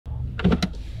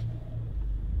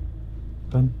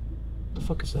Ben, what the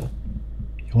fuck is that?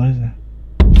 What is that?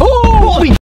 Oh! Holy!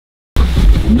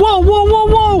 Whoa, whoa, whoa,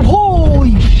 whoa!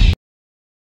 Holy!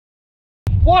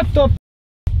 What the?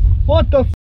 What the?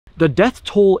 The death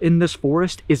toll in this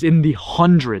forest is in the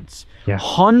hundreds. Yeah.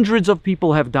 Hundreds of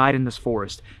people have died in this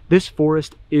forest. This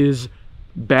forest is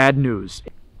bad news.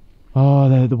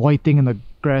 Oh, the white thing in the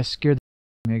grass scared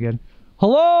me again.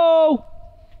 Hello?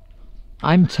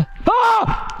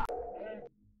 Ah!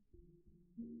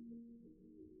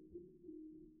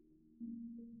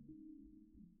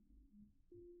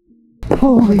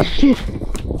 Holy shit!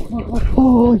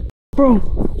 Holy bro!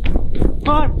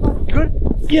 Good?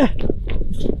 Yeah!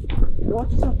 Watch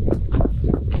this up.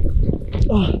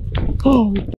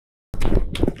 Holy.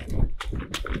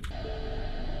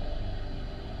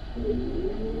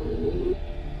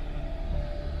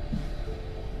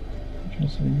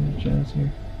 Just so you get Jazz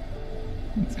here.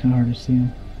 It's kind of hard to see him.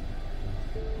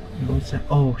 What's that?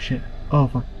 Oh shit! Oh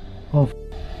fuck! Oh!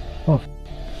 Oh!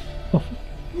 Oh!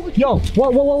 Yo!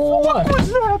 What? What was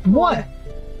that? What?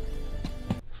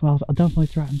 Well, I'll definitely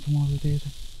threaten someone over there.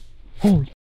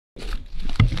 Holy!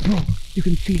 Bro, you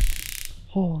can see it.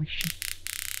 Holy shit!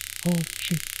 Holy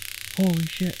shit! Holy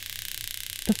shit!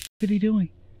 What the f is he doing?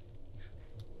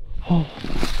 Oh,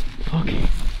 okay.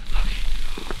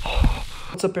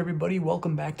 What's up everybody,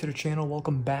 welcome back to the channel,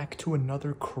 welcome back to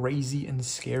another crazy and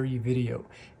scary video.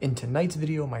 In tonight's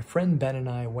video, my friend Ben and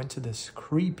I went to this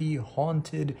creepy,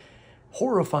 haunted,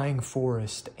 horrifying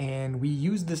forest, and we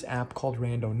used this app called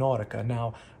Randonautica.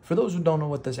 Now, for those who don't know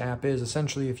what this app is,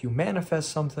 essentially if you manifest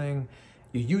something,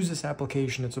 you use this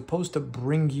application, it's supposed to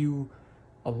bring you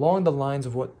along the lines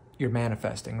of what you're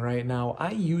manifesting, right? Now,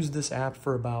 I used this app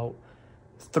for about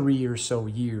 3 or so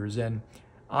years, and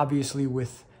obviously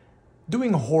with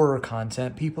doing horror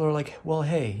content, people are like, well,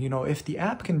 hey, you know, if the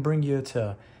app can bring you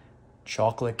to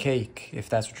chocolate cake, if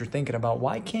that's what you're thinking about,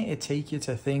 why can't it take you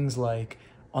to things like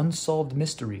unsolved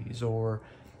mysteries or,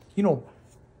 you know,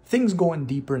 things going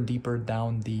deeper and deeper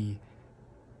down the,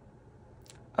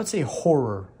 I'd say,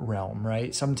 horror realm,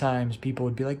 right? Sometimes people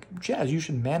would be like, Jazz, you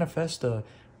should manifest a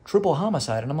triple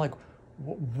homicide. And I'm like,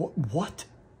 what?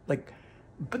 Like,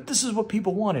 but this is what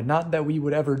people wanted. Not that we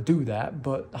would ever do that,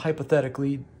 but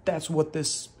hypothetically, that's what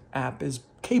this app is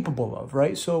capable of,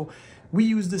 right? So we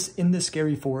used this in the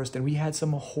scary forest and we had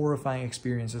some horrifying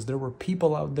experiences. There were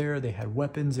people out there, they had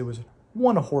weapons. It was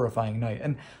one horrifying night.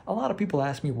 And a lot of people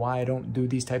ask me why I don't do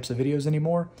these types of videos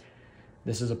anymore.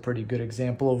 This is a pretty good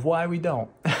example of why we don't.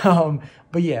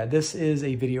 But yeah, this is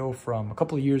a video from a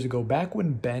couple of years ago, back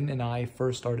when Ben and I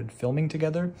first started filming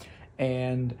together.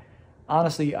 And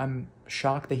honestly, I'm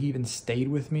shocked that he even stayed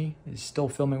with me. He's still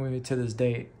filming with me to this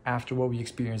day after what we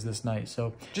experienced this night.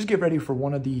 So just get ready for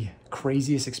one of the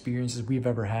craziest experiences we've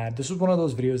ever had. This was one of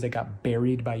those videos that got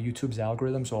buried by YouTube's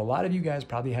algorithm. So a lot of you guys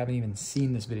probably haven't even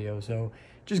seen this video. So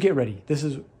just get ready. This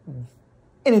is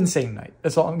an insane night.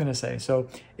 That's all I'm going to say. So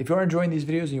if you are enjoying these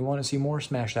videos and you want to see more,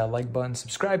 smash that like button.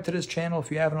 Subscribe to this channel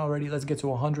if you haven't already. Let's get to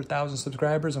 100,000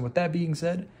 subscribers. And with that being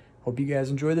said, hope you guys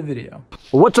enjoy the video.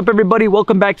 What's up everybody?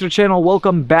 Welcome back to the channel.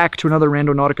 Welcome back to another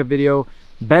Randonautica video.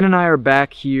 Ben and I are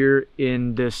back here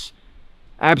in this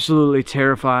absolutely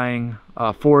terrifying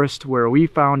forest where we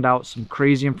found out some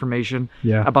crazy information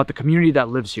about the community that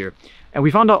lives here. And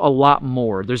we found out a lot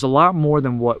more. There's a lot more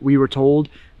than what we were told.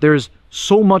 There's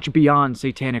so much beyond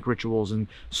satanic rituals and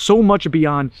so much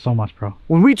beyond. So much, bro.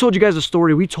 When we told you guys the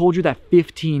story, we told you that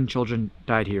 15 children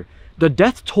died here. The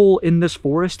death toll in this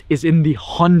forest is in the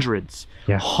hundreds.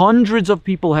 Yeah. Hundreds of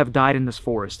people have died in this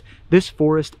forest. This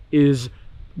forest is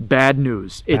bad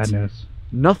news. It's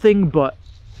nothing but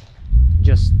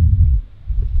just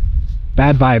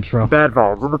bad vibes, bro. Bad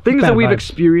vibes. The things that we've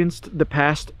experienced the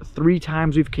past 3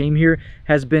 times we've came here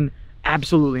has been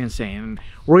absolutely insane. And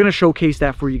we're going to showcase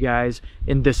that for you guys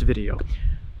in this video.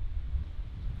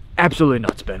 Absolutely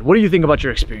nuts, Ben. What do you think about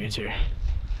your experience here?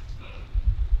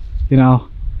 You know,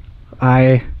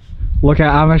 I look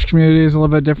at Amish communities a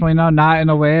little bit differently now, not in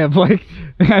a way of like,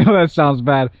 I know that sounds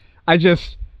bad. I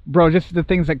just, bro, just the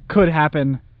things that could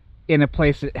happen in a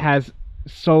place that has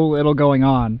so little going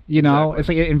on, you know? Exactly. It's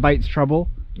like it invites trouble,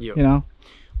 you know?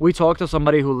 We talked to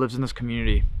somebody who lives in this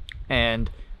community and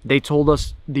they told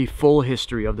us the full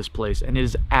history of this place, and it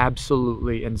is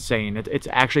absolutely insane. It's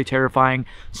actually terrifying,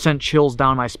 sent chills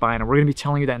down my spine, and we're going to be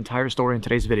telling you that entire story in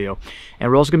today's video. And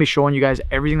we're also going to be showing you guys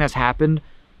everything that's happened.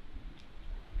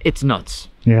 It's nuts.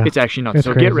 Yeah. It's actually nuts.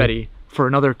 So get ready for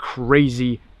another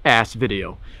crazy ass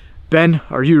video. Ben,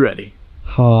 are you ready?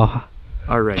 Oh,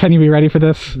 All right. Can you be ready for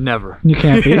this? Never. You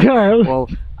can't be. Well,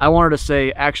 I wanted to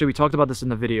say, actually, we talked about this in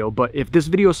the video, but if this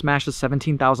video smashes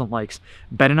 17,000 likes,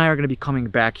 Ben and I are going to be coming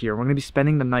back here. We're going to be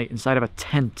spending the night inside of a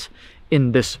tent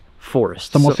in this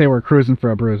forest. Some will say we're cruising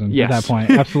for a bruising at that point.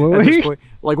 Absolutely. At this point,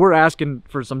 like, we're asking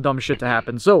for some dumb shit to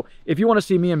happen. So if you want to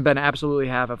see me and Ben absolutely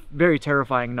have a very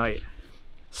terrifying night,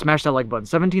 smash that like button.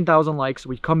 17,000 likes,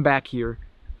 we come back here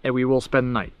and we will spend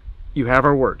the night. You have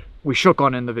our word. We shook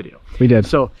on it in the video. We did.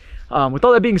 So with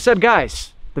all that being said,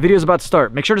 guys, the video is about to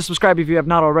start. Make sure to subscribe if you have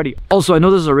not already. Also, I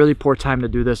know this is a really poor time to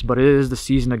do this, but it is the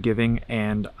season of giving,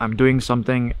 and I'm doing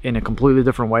something in a completely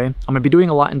different way. I'm going to be doing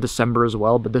a lot in December as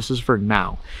well, but this is for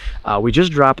now. We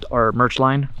just dropped our merch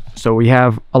line, so we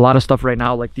have a lot of stuff right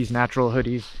now, like these natural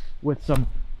hoodies with some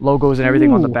logos and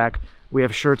everything on the back. We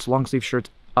have shirts, long sleeve shirts,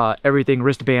 everything,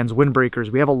 wristbands, windbreakers.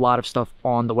 We have a lot of stuff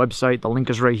on the website. The link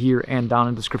is right here and down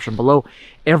in the description below.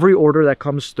 Every order that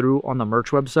comes through on the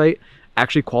merch website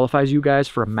actually qualifies you guys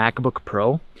for a MacBook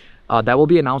Pro. That will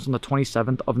be announced on the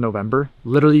 27th of November.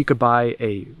 Literally, you could buy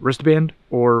a wristband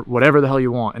or whatever the hell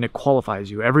you want, and it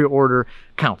qualifies you. Every order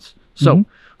counts. So,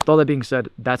 with all that being said,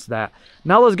 that's that.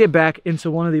 Now let's get back into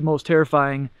one of the most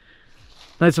terrifying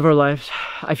nights of our lives.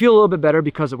 I feel a little bit better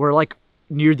because we're like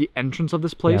near the entrance of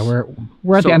this place. Yeah,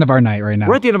 we're at the end of our night right now.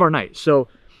 We're at the end of our night. So,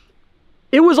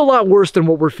 it was a lot worse than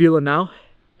what we're feeling now.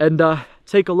 And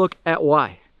take a look at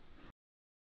why.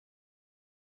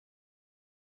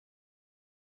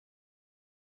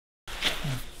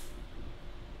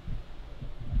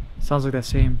 Sounds like that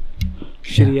same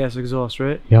shitty ass exhaust,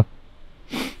 right? Yep.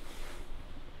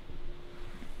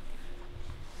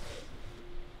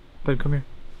 Ben, come here.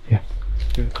 Yeah.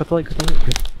 Here, cut the light, cut the light.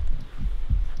 Good.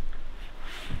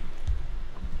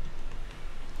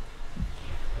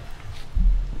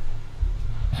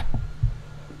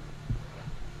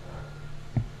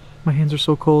 My hands are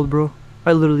so cold, bro.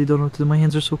 I literally don't know what to do. My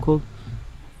hands are so cold.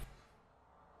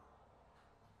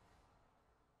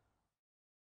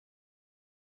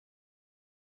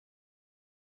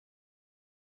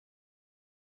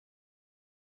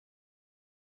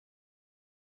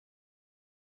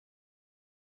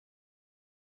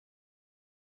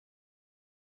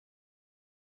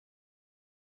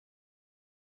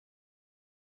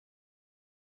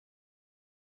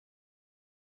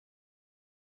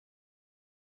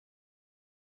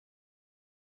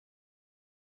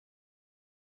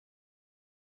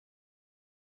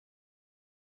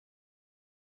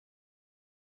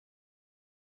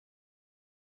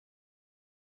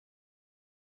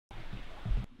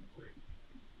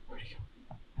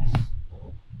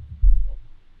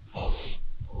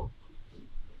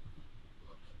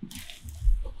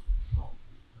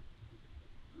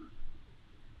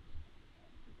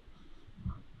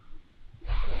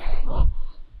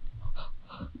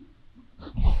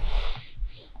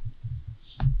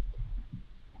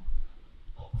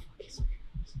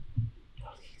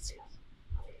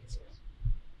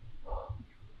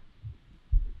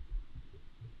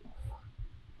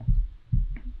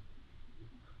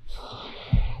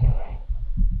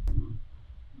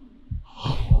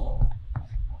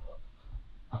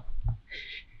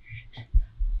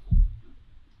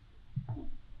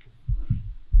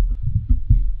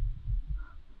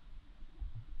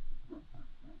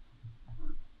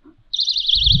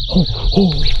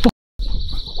 Holy fuck.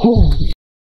 Holy.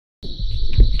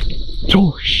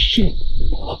 Oh shit.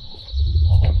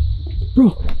 Bro.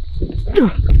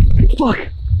 Fuck.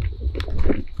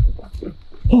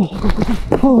 Oh.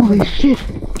 Holy shit.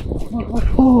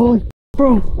 Holy.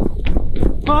 Bro.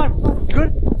 Fine.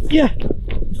 Good? Yeah.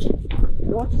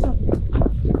 Watch yourself.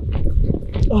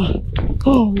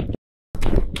 Holy.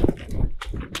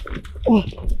 Oh.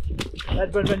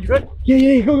 Ben, you good?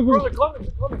 Yeah, go. Bro, they're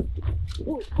coming.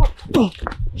 Oh, fuck. Oh,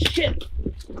 shit.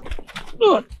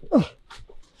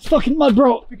 It's fucking mud,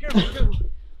 bro. Be careful.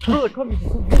 Bro, they're coming.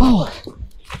 Oh,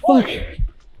 fuck.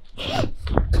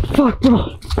 Fuck,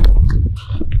 bro.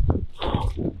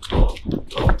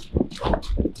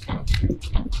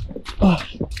 Oh,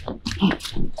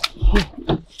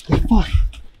 fuck.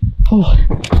 Oh.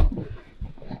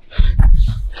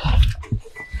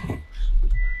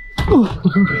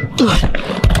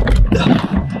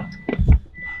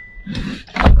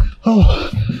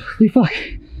 Holy fuck.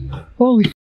 Holy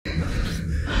f.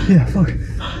 Yeah, fuck.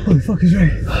 Holy fuck is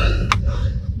right.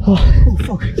 Oh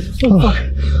fuck. Oh fuck.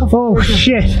 Oh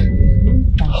shit.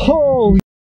 Holy.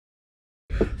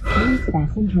 Please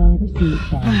fasten driver's seat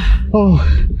belt.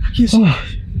 Oh. Yes.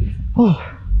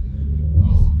 Oh.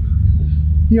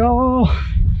 Yo.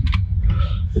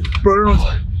 Bro,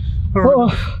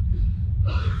 Oh.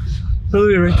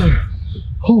 literally right there.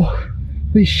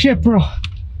 Holy shit, bro.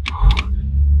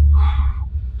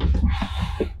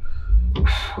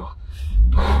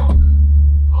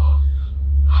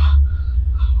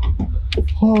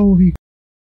 Holy.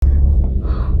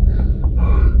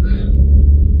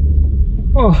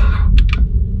 Oh.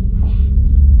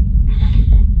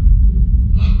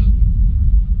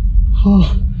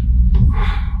 Oh.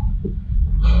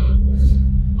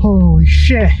 Holy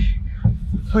shit.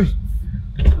 Hey.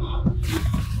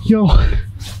 Yo.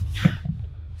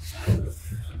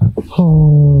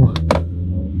 Oh.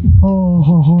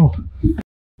 Oh.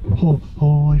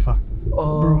 Holy fuck.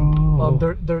 Bro.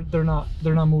 They're not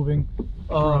moving.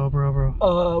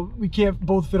 Bro. We can't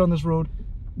both fit on this road.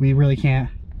 We really can't.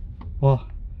 Well.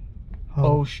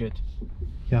 Oh shit.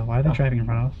 Yeah, why are they driving in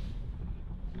front of us?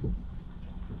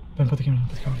 Ben, put the camera on.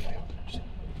 Put the camera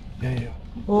on. Yeah.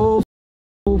 Oh.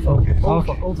 Oh fuck. Okay. Oh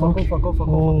fuck. Oh fuck. Oh fuck. Oh fuck.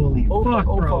 Holy fuck,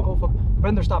 Oh bro. fuck. Oh fuck.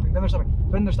 Ben, they're stopping. Ben, they're stopping.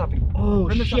 Ben, they're stopping. Oh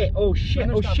Ben, they're shit. stopping. Oh shit. Ben,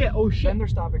 they're Oh stopping. shit. Oh shit. Ben, they're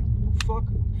stopping. Fuck.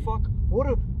 Fuck. What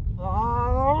a.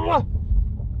 Ah!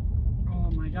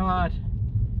 Oh my god.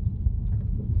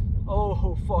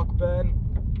 Oh fuck, Ben.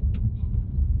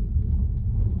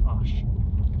 Oh shit.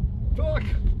 Fuck.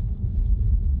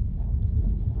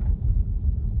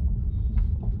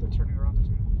 They're turning around.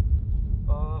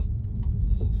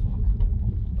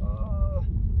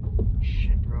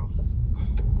 Shit, bro.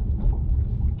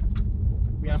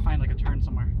 We gotta find like a turn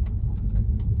somewhere.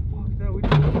 Fuck that. We.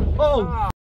 Oh! Ah.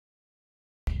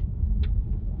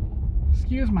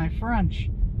 Excuse my French.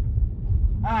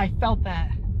 I felt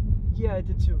that. Yeah, I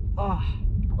did too. Oh.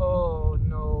 Oh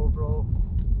no, bro.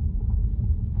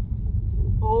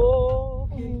 Oh,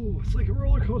 okay. Oh, it's like a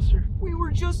roller coaster. We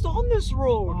were just on this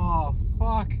road. Oh,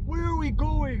 fuck. Where are we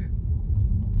going?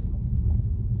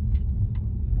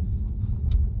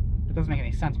 It doesn't make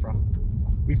any sense, bro.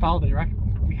 We followed the direction.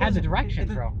 We had the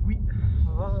directions, bro.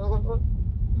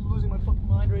 I'm losing my fucking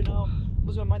mind right now. I'm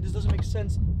losing my mind. This doesn't make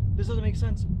sense. This doesn't make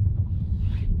sense.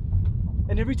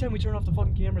 And every time we turn off the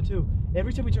fucking camera too.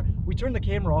 Every time we turn the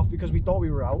camera off because we thought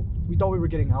we were out. We thought we were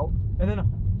getting out. And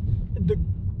then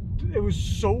it was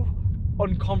so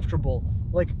uncomfortable.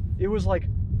 Like it was like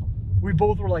we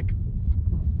both were like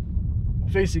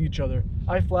facing each other.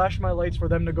 I flashed my lights for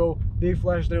them to go. They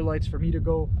flashed their lights for me to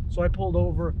go. So I pulled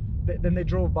over. Then they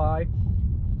drove by.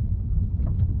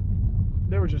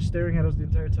 They were just staring at us the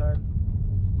entire time.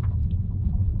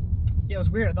 Yeah, it was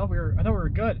weird. I thought we were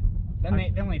good. Then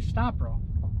they stopped, bro.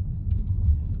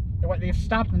 They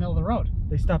stopped in the middle of the road.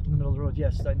 They stopped in the middle of the road.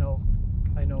 Yes, I know.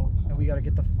 And we gotta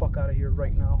get the fuck out of here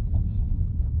right now.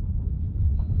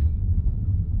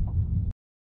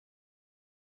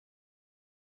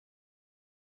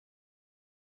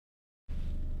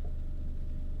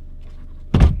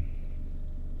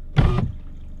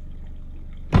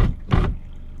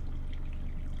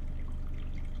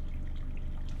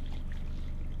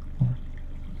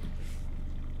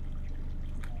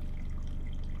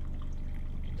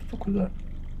 What the fuck was that?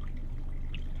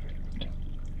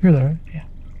 You're there, right? Yeah.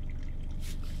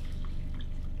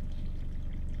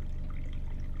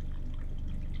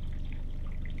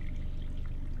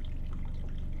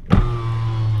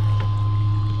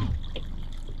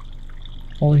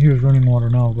 All I hear is running water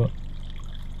now, but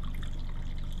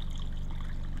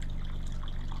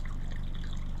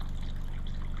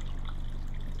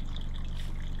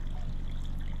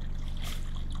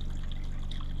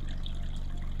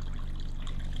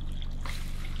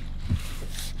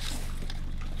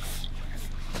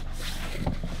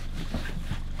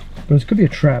this could be a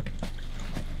trap.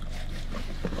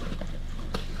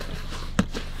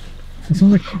 It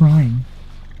sounds like crying.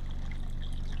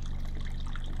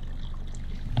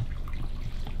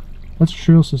 That's a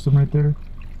trail system right there.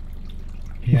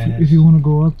 Yeah. If you want to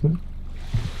go up it.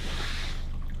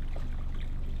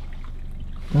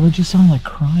 That would just sound like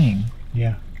crying.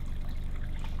 Yeah.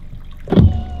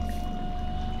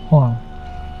 Hold on.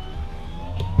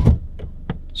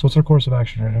 So what's our course of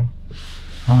action right now?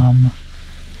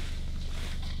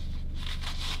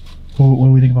 What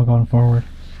do we think about going forward?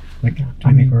 Like, do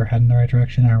you think we're heading the right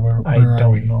direction, or where I are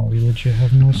we? don't know. We legit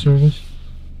have no service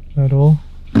at all.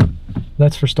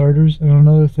 That's for starters. And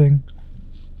another thing,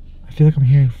 I feel like I'm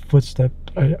hearing footsteps.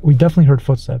 We definitely heard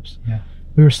footsteps. Yeah.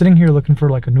 We were sitting here looking for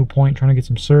like a new point, trying to get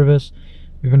some service.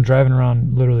 We've been driving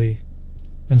around literally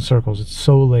in circles. It's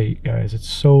so late, guys. It's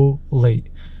so late.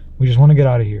 We just want to get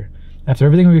out of here. After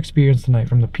everything we experienced tonight,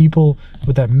 from the people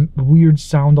with that weird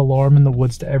sound alarm in the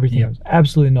woods to everything, it was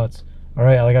absolutely nuts. All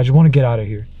right, like I just want to get out of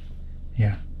here.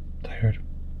 Yeah, tired.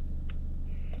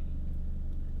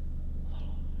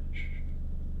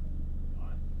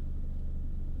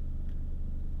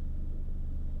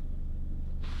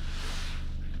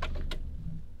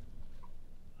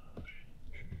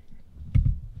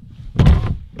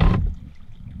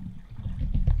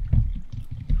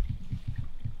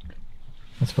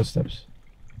 That's footsteps.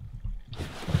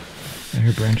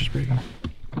 hear branches breaking.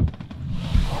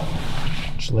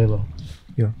 Just lay low.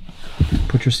 Yo,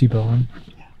 put your seatbelt on.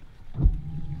 Yeah.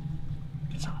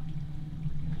 It's on.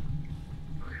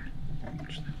 Okay.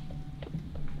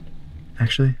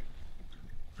 Actually,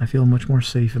 I feel much more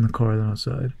safe in the car than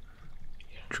outside.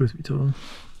 Yeah. Truth be told.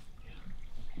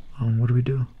 Yeah. What do we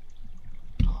do?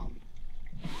 Bro.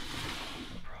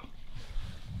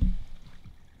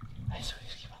 I just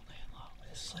keep on laying low.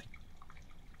 This is like.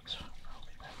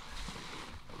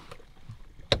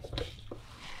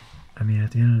 I mean,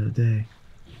 at the end of the day,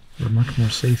 we're much more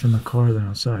safe in the car than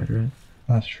outside, right?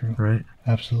 That's true. Right?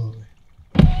 Absolutely.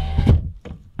 Yeah,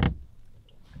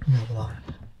 but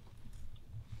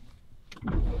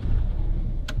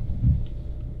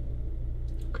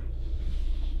Okay.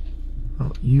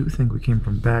 Well, you think we came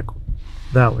from back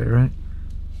that way, right?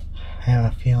 I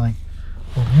have a feeling.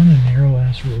 Well, we're on a narrow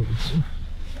ass road.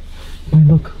 I mean,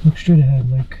 look straight ahead.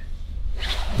 Like,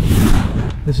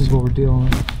 this is what we're dealing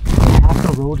with.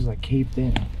 Half the road is like caved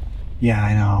in. Yeah,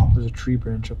 I know. There's a tree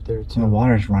branch up there too. The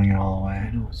water's running it all the I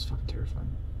way. know, it's fucking terrifying.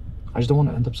 I just don't want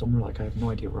to end up somewhere like I have no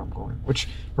idea where I'm going. Which,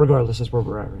 regardless, is where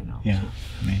we're at right now. Yeah, So.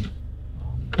 I mean.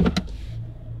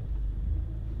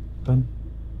 Ben,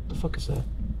 the fuck is that?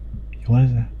 What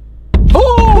is that?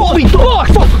 Oh, holy fuck!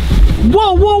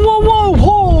 Whoa, whoa, whoa, whoa!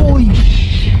 Holy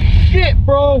shit,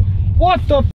 bro! What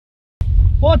the?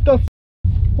 What the?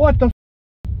 What the?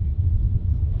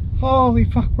 Holy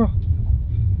fuck, bro.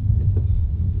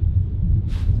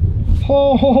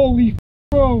 Holy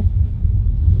Bro.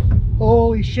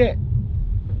 Holy shit.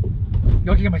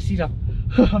 Yo, I can get my seat up.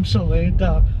 I'm so laying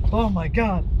down. Oh my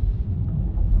god.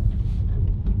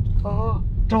 Oh,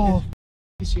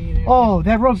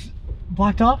 that road's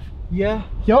blocked off? yeah.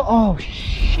 Yo, oh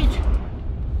shit.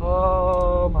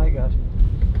 Oh my god.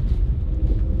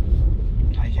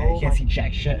 I can't see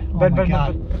jack shit. Oh Ben, my Ben,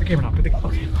 god. Ben, put the camera on. Put the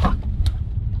okay. Fuck.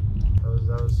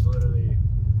 That was literally.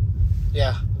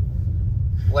 Yeah.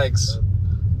 Legs.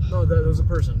 No, that was a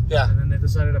person. Yeah. And then they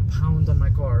decided to pound on my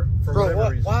car for Bro, whatever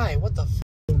what? reason. Why? What the f?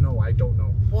 I don't know. I don't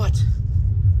know. What?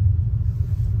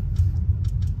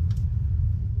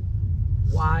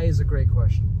 Why is a great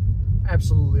question.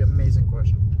 Absolutely amazing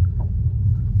question.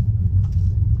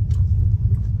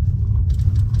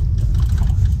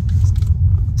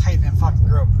 Tight man fucking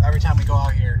group. Every time we go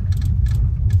out here.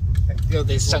 You know,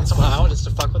 they send someone out just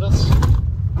to fuck with us.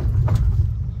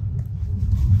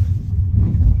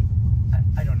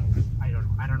 I don't know. I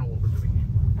don't know what we're doing here.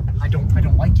 I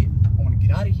don't like it. I want to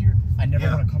get out of here. I never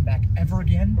want to come back ever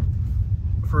again.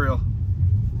 For real.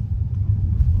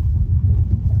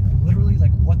 Literally,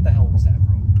 like, what the hell was that,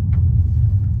 bro?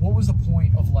 What was the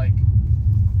point of, like...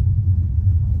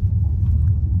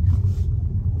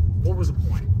 What was the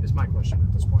point, is my question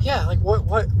at this point. Yeah, like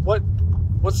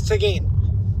what's to gain?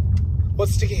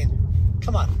 What's to gain?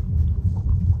 Come on.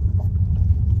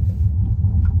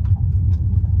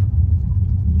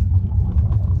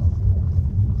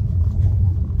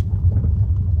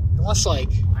 Unless like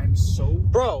I'm so...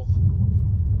 bro.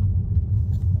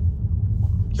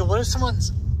 Yo, what if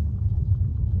someone's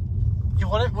yo,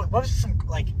 what if some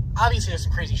like obviously there's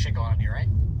some crazy shit going on here, right?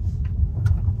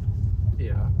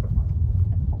 Yeah.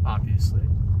 Obviously.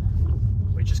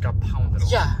 We just got pounded.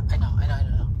 Yeah, I know.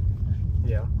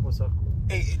 Yeah, what's up?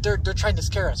 Hey, they're trying to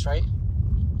scare us, right?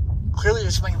 Clearly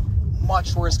there's something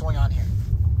much worse going on here.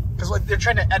 Because like, they're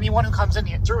trying to, anyone who comes in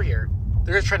here, through here,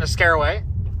 they're just trying to scare away.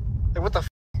 Like, what the f?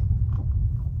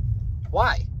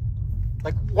 Why?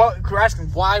 Like, what? We're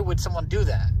asking, why would someone do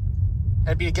that?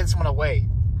 It'd be to get someone away.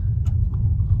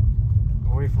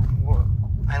 Away from what?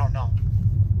 I don't know.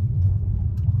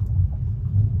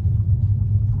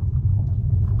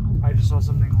 I just saw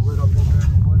something lit up over there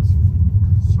in the woods.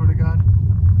 Swear to God.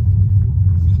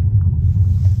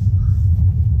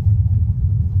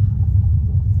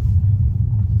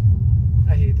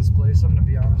 I hate this place. I'm gonna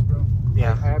be honest, bro.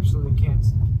 Yeah. I absolutely can't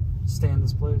stand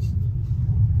this place.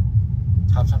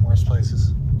 Top 10 worst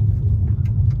places.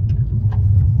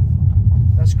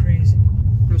 That's crazy.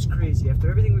 It was crazy. After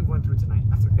everything we went through tonight,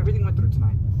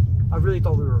 I really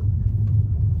thought we were...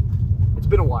 It's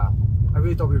been a while. I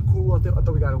really thought we were cool. I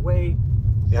thought we got away.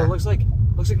 Yeah. But it looks like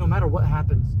no matter what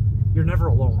happens, you're never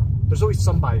alone. There's always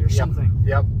somebody or something.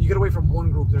 Yep. You get away from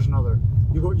one group, there's another.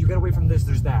 You get away from this,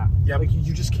 there's that. Yep. Like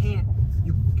you just can't.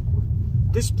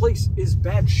 This place is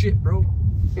bad shit, bro.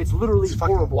 It's literally It's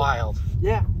fucking horrible. wild.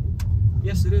 Yeah.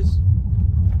 Yes, it is.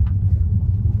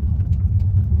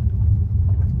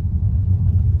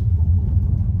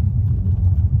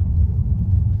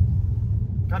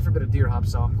 God forbid a deer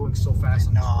hops out. I'm going so fast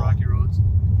on these rocky roads.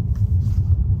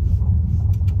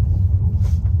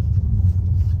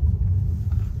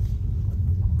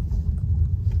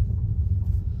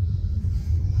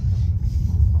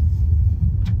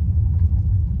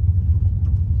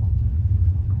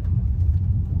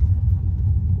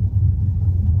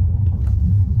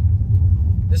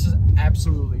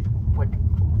 like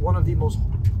one of the worst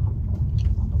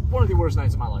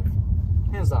nights of my life,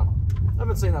 hands down. I've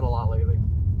been saying that a lot lately,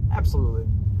 absolutely.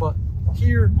 But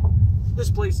here, this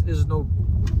place is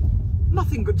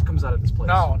nothing good comes out of this place.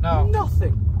 No,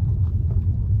 nothing.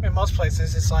 In most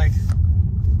places, it's like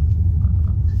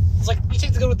you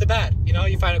take the good with the bad. You know,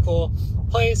 you find a cool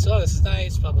place. Oh, this is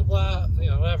nice. Blah blah blah. You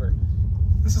know, whatever.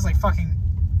 This is like fucking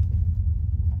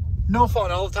no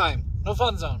fun all the time. No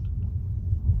fun zone.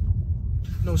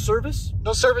 No service.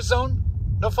 No service zone.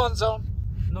 No fun zone.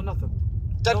 No nothing.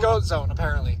 Dead goat zone,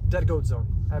 apparently. Dead goat zone.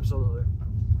 Absolutely.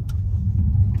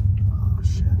 Oh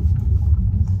shit.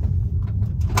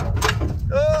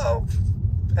 Oh.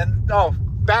 And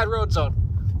bad road zone.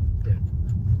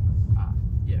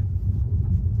 Yeah.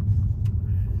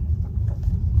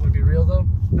 Want to be real though,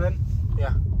 Ben?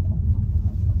 Yeah.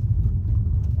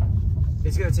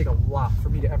 It's gonna take a lot for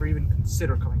me to ever even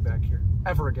consider coming back here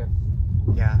ever again.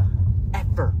 Yeah.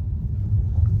 Ever.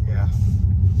 Yeah.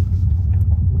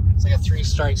 It's like a 3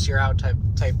 strikes you're out type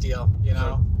deal, you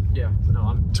know? Yeah. No,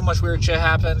 I'm. Too much weird shit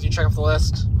happens. You check off the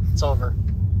list. It's over.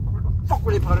 Where the fuck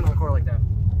were they putting in a car like that?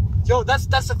 Yo, that's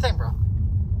the thing, bro.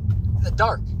 In the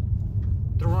dark,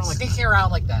 They're running like sneaking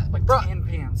around like that, like bro. tan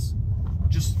pans.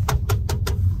 Just.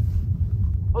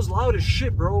 I was loud as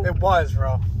shit, bro. It was,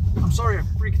 bro. I'm sorry I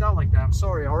freaked out like that. I'm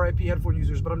sorry, RIP headphone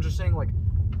users, but I'm just saying, like,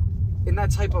 in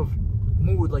that type of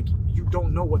mood, like, you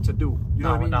don't know what to do. You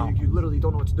know what I mean? No. You literally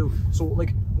don't know what to do. So,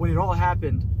 like, when it all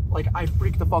happened, like, I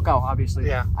freaked the fuck out, obviously.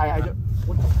 Yeah.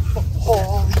 What the fuck?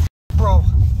 Oh, Bro.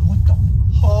 what the?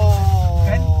 Oh.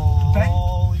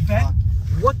 Ben?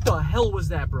 What the hell was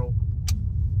that, bro?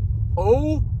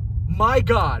 Oh my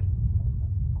God.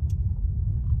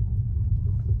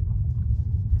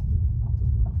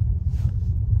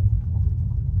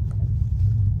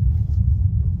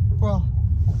 Well.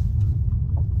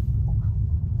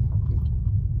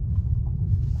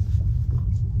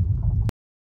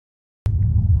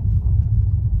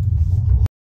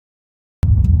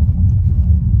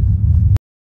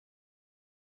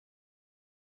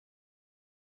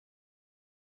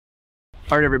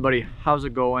 All right, everybody, how's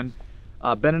it going?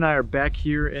 Ben and I are back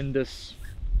here in this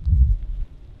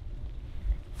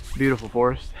beautiful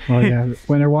forest. Oh yeah,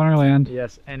 winter wonderland.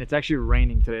 Yes, and it's actually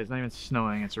raining today. It's not even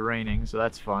snowing, it's raining, so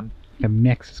that's fun. A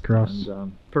mix is gross.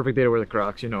 And, perfect day to wear the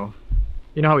Crocs, you know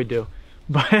how we do.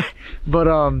 But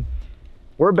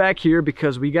we're back here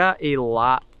because we got a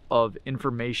lot of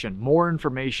information, more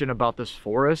information about this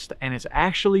forest, and it's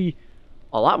actually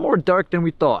a lot more dark than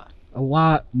we thought. A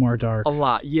lot more dark. A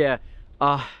lot, yeah.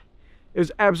 It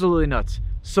was absolutely nuts.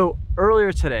 So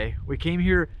earlier today, we came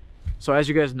here. So as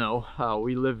you guys know,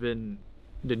 we live in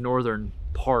the northern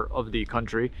part of the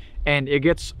country, and it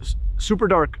gets super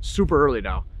dark super early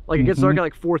now. Like it gets dark at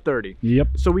like 4:30. Yep.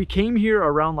 So we came here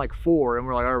around like 4, and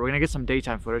we're like, all right, we're gonna get some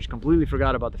daytime footage. Completely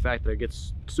forgot about the fact that it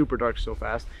gets super dark so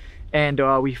fast. And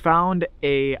we found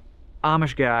a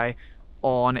Amish guy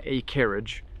on a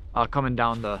carriage coming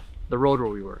down the road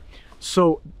where we were.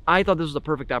 So I thought this was the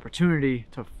perfect opportunity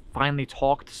to finally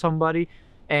talk to somebody,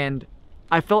 and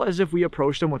I felt as if we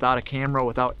approached them without a camera,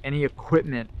 without any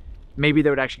equipment, maybe they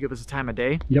would actually give us the time of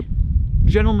day. Yep.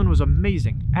 Gentleman was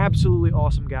amazing, absolutely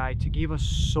awesome guy, to give us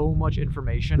so much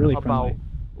information Really about friendly.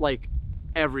 like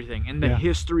everything and the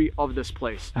history of this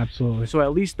place. Absolutely. So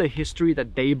at least the history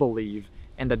that they believe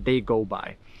and that they go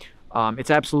by.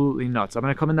 It's absolutely nuts. I'm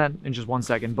gonna come in that in just 1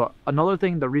 second, but another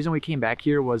thing, the reason we came back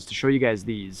here was to show you guys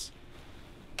these.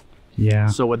 Yeah.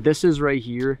 So what this is right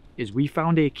here is we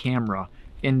found a camera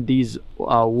in these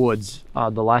woods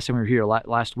the last time we were here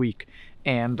last week,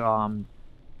 and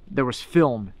there was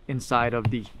film inside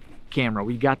of the camera.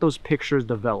 We got those pictures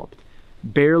developed.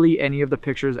 Barely any of the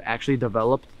pictures actually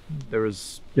developed.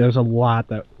 There's a lot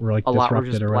that were like a lot were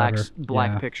disrupted just or whatever.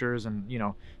 black pictures, and you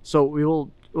know. So we'll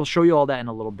show you all that in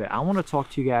a little bit. I want to talk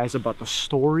to you guys about the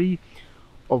story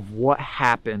of what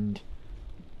happened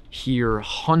here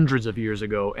hundreds of years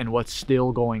ago and what's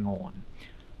still going on.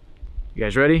 You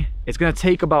guys ready? It's gonna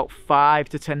take about 5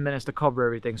 to 10 minutes to cover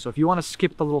everything, so if you want to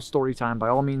skip the little story time, by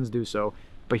all means do so.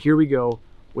 But here we go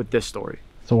with this story.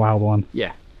 It's a wild one.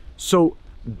 Yeah. So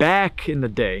back in the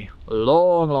day, a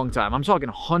long time, I'm talking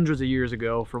hundreds of years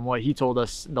ago, from what he told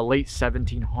us, the late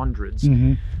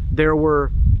 1700s, there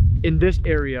were in this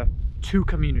area 2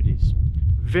 communities,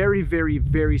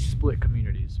 very split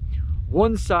communities.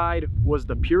 One side was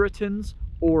the Puritans,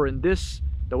 or in this,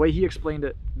 the way he explained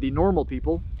it, the normal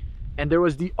people, and there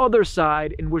was the other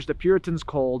side in which the Puritans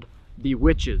called the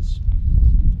witches.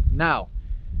 Now,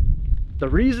 the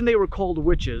reason they were called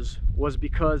witches was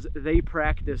because they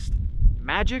practiced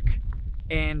magic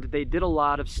and they did a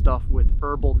lot of stuff with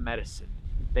herbal medicine.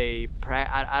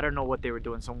 I don't know what they were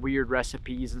doing, some weird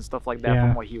recipes and stuff like that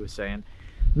from what he was saying.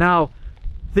 Now,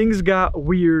 things got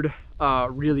weird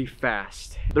really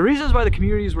fast. The reasons why the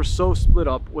communities were so split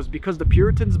up was because the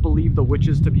Puritans believed the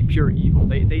witches to be pure evil.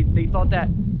 They thought that...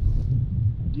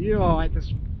 Yo, I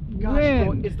just... Gosh,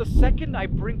 bro, it's the second I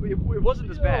bring... It wasn't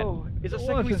this bad. It's the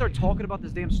second we start talking about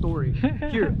this damn story.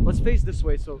 Here, let's face this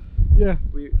way so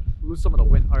we lose some of the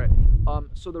wind. All right.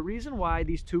 So the reason why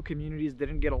these two communities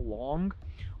didn't get along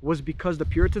was because the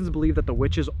Puritans believed that the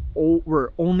witches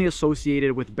were only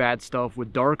associated with bad stuff,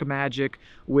 with dark magic,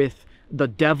 with the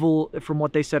devil, from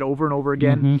what they said over and over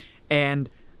again. And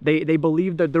they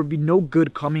believed that there'd be no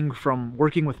good coming from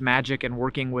working with magic and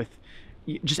working with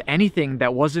just anything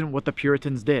that wasn't what the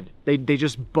Puritans did. They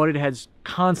just butted heads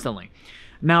constantly.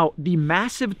 Now, the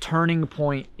massive turning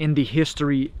point in the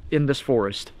history in this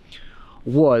forest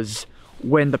was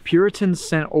when the Puritans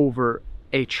sent over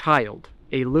a child,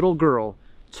 a little girl,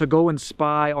 to go and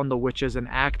spy on the witches and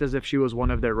act as if she was one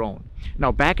of their own.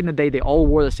 Now, back in the day, they all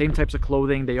wore the same types of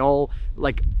clothing. They all,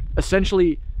 like,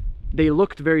 essentially, they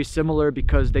looked very similar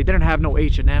because they didn't have no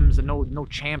H&Ms and no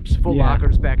Champs, Foot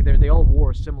Lockers back there. They all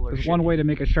wore similar There's shit. one way to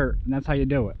make a shirt, and that's how you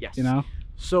do it. Yes. You know?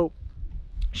 So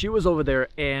she was over there,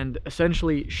 and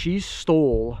essentially she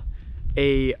stole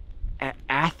a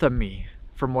athame,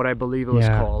 from what I believe it was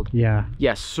called.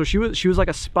 Yes. So she was like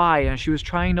a spy, and she was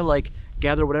trying to like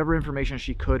gather whatever information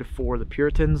she could for the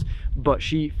Puritans, but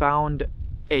she found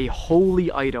a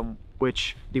holy item,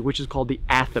 which is called the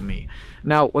athame.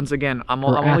 Now, once again, I'm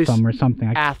only or something.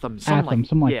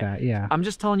 something like that. Yeah. I'm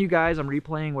just telling you guys. I'm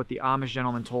replaying what the Amish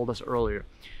gentleman told us earlier.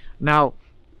 Now,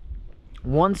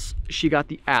 once she got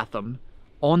the athame,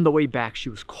 on the way back she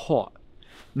was caught.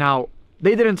 Now,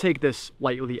 they didn't take this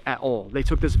lightly at all. They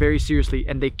took this very seriously,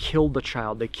 and they killed the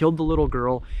child. They killed the little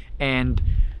girl, and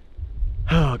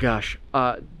oh gosh,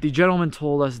 the gentleman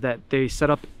told us that they set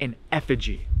up an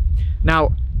effigy.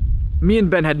 Now, me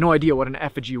and Ben had no idea what an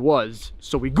effigy was,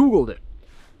 so we Googled it.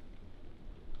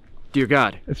 Dear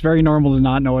God. It's very normal to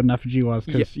not know what an effigy was,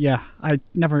 because, I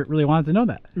never really wanted to know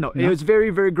that. No, it was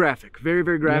very, very graphic. Very,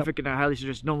 very graphic, and I highly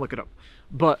suggest don't look it up.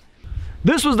 But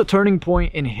this was the turning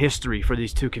point in history for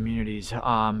these two communities.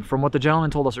 From what the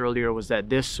gentleman told us earlier was that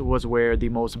this was where the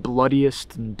most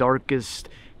bloodiest and darkest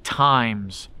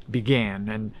times began.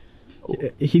 And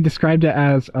he described it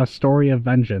as a story of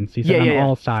vengeance. He said on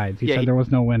all sides. He said there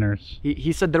was no winners.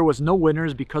 He said there was no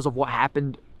winners because of what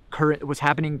happened was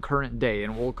happening current day,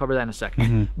 and we'll cover that in a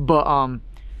second. But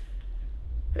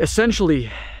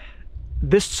essentially,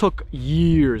 this took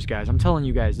years, guys. I'm telling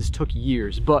you guys, this took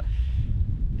years. But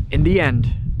in the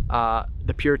end,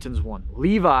 the Puritans won.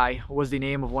 Levi was the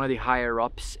name of one of the higher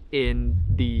ups in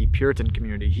the Puritan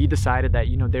community. He decided that,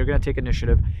 you know, they're going to take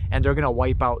initiative and they're going to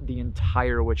wipe out the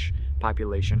entire witch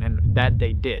population, and that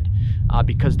they did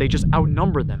because they just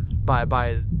outnumbered them by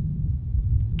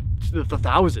the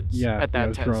thousands at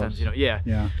that sense, you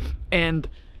know. And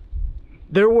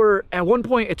there were, at one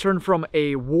point, it turned from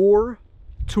a war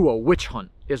to a witch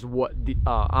hunt, is what the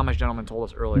Amish gentleman told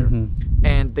us earlier.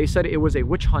 And they said it was a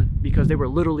witch hunt because they were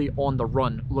literally on the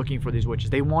run looking for these witches.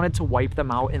 They wanted to wipe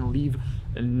them out and leave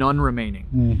none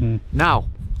remaining. Now,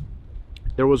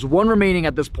 there was one remaining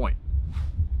at this point,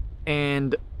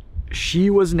 and she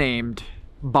was named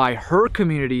by her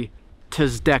community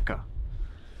Tzdeka.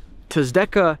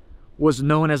 Tzdeka was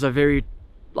known as a very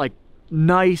like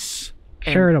nice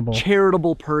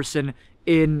charitable person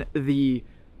in the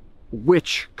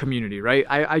witch community, right?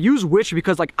 I use witch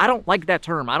because like I don't like that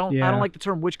term. I don't like the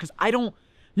term witch because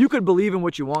you could believe in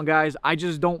what you want, guys. I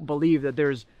just don't believe that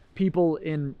there's people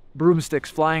in broomsticks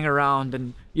flying around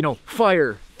and, you know,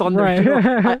 fire, thunder. Right. You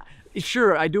know,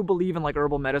 sure, I do believe in like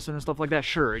herbal medicine and stuff like that,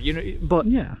 sure, you know, but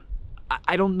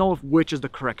I don't know if witch is the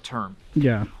correct term.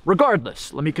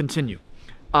 Regardless, let me continue.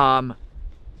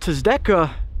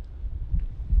 Tzdeka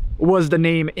was the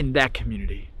name in that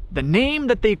community. The name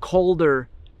that they called her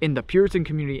in the Puritan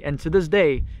community, and to this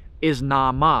day, is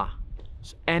Naamah.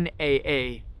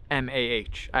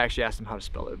 N-A-A-M-A-H. I actually asked him how to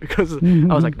spell it because I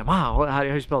was like, Naamah, how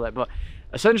do you spell that? But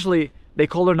essentially, they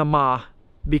call her Naamah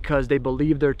because they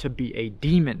believed her to be a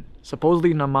demon.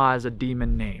 Supposedly, Naamah is a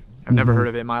demon name. I've never heard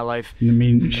of it in my life.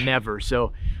 Never.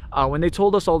 So when they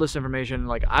told us all this information,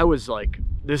 like I was like,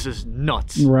 this is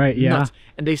nuts. Nuts.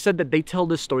 And they said that they tell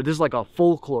this story. This is like a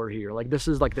folklore here. Like this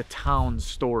is like the town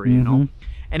story, you know?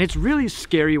 And it's really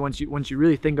scary once you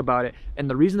really think about it. And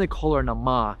the reason they call her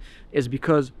Naamah is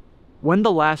because when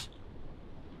the last...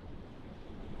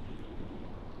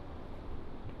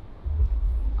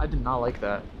 I did not like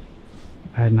that.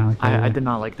 I did not like that. I did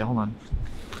not like that. Hold on.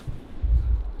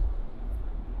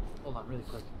 Hold on really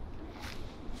quick.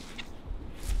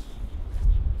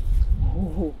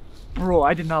 Oh, bro,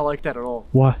 I did not like that at all.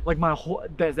 What? Like my whole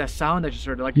that sound I just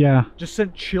heard, like Yeah. just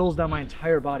sent chills down my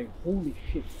entire body. Holy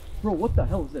shit, bro! What the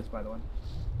hell is this, by the way?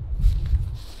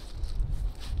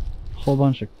 Whole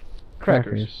bunch of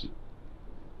crackers.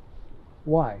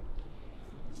 Why?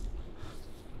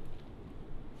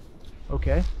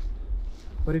 Okay,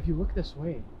 but if you look this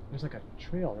way, there's like a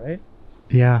trail, right?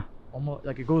 Yeah. Almost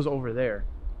like it goes over there.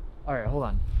 All right, hold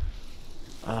on.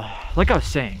 Like I was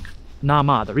saying,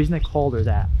 Nama, the reason they called her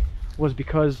that was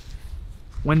because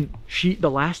when the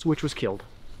last witch was killed,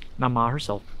 Nama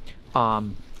herself,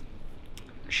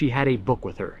 she had a book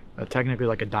with her, technically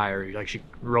like a diary, like she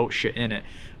wrote shit in it.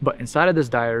 But inside of this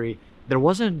diary, there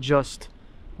wasn't just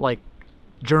like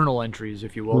journal entries,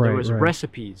 if you will. There was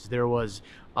recipes. There was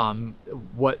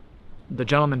what the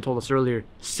gentleman told us earlier,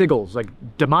 sigils, like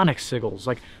demonic sigils,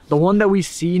 like the one that we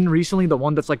seen recently, the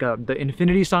one that's like the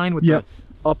infinity sign with the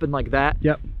up and like that.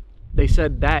 They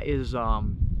said that is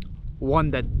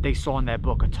one that they saw in that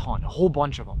book, a whole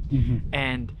bunch of them.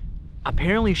 And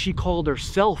apparently she called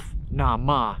herself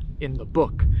Nama in the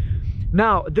book.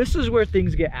 Now this is where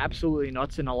things get absolutely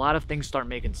nuts and a lot of things start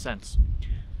making sense.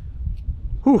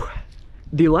 Whew.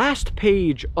 The last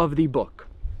page of the book,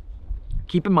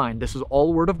 keep in mind, this is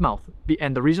all word of mouth.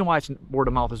 And the reason why it's word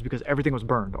of mouth is because everything was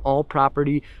burned. All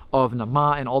property of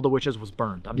Nama and all the witches was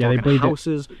burned. I'm talking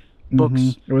houses,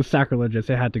 books. It was sacrilegious.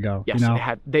 It had to go. Yes, you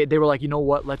know? They were like, you know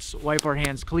what? Let's wipe our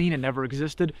hands clean. It never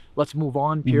existed. Let's move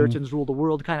on. Puritans rule the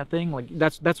world, kind of thing. Like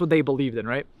that's what they believed in,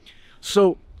 right?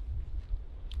 So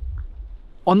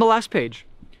on the last page,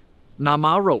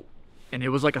 Nama wrote, and it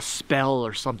was like a spell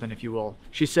or something, if you will.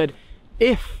 She said,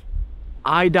 "If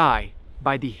I die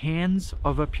by the hands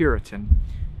of a Puritan,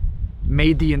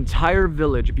 may the entire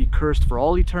village be cursed for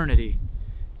all eternity,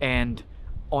 and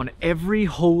on every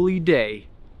holy day,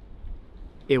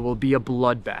 it will be a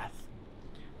bloodbath."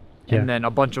 And then a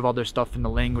bunch of other stuff in the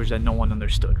language that no one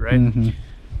understood, right?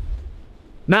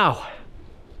 Now,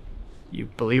 you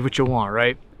believe what you want,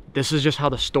 right? This is just how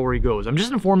the story goes. I'm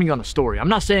just informing you on the story. I'm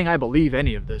not saying I believe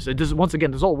any of this. It just, once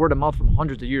again, this is all word of mouth from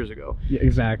hundreds of years ago. Yeah,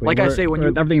 exactly. Like I say, when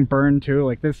everything burned too,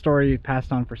 like this story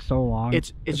passed on for so long.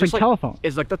 It's just like telephone.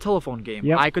 It's like the telephone game.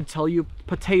 I could tell you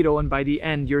potato, and by the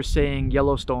end, you're saying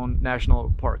Yellowstone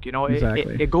National Park. You know,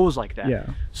 it goes like that. Yeah.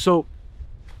 So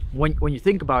when you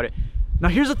think about it, now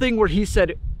here's the thing where he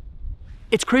said,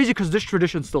 it's crazy because this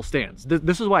tradition still stands.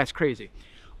 This is why it's crazy.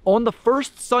 On the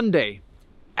first Sunday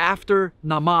after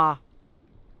Nama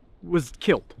was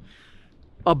killed,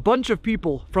 a bunch of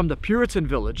people from the Puritan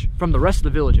village, from the rest of the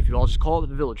village, if you will, I'll just call it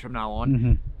the village from now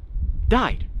on,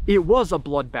 died. It was a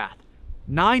bloodbath.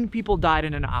 9 people died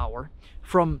in an hour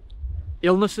from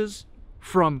illnesses,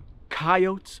 from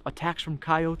coyotes, attacks from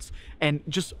coyotes, and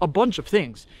just a bunch of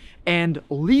things. And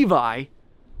Levi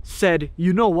said,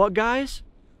 you know what, guys?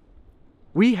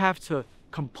 We have to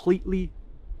completely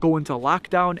go into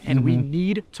lockdown, and we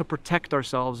need to protect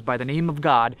ourselves by the name of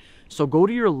God. So go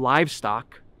to your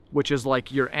livestock, which is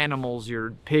like your animals,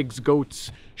 your pigs,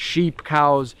 goats, sheep,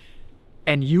 cows,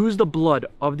 and use the blood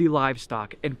of the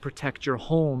livestock and protect your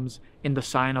homes in the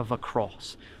sign of a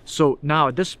cross. So now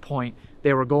at this point,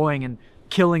 they were going and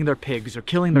killing their pigs or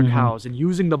killing their cows and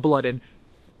using the blood and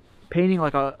painting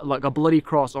like a bloody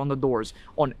cross on the doors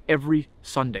on every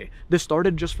Sunday. This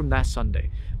started just from that Sunday.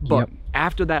 But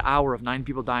after that hour of 9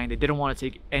 people dying, they didn't want to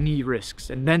take any risks.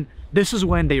 And then this is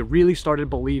when they really started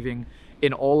believing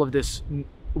in all of this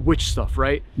witch stuff,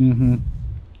 right?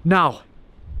 Now,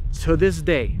 to this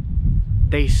day,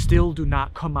 they still do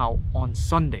not come out on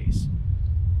Sundays.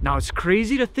 Now, it's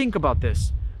crazy to think about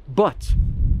this, but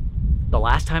the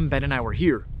last time Ben and I were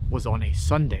here was on a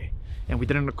Sunday, and we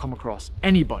didn't come across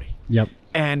anybody.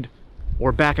 And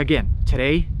we're back again.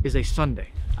 Today is a Sunday.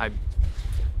 I'm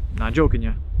not joking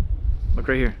you. Look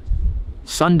right here.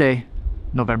 Sunday,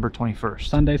 November 21st.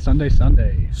 Sunday, Sunday,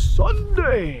 Sunday.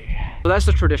 Sunday! So that's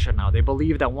the tradition now. They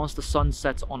believe that once the sun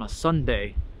sets on a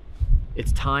Sunday,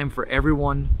 it's time for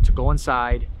everyone to go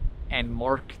inside and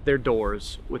mark their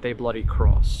doors with a bloody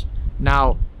cross.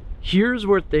 Now, here's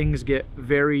where things get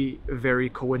very, very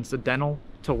coincidental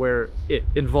to where it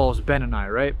involves Ben and I,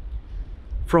 right?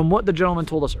 From what the gentleman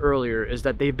told us earlier is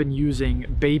that they've been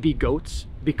using baby goats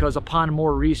because upon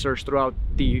more research throughout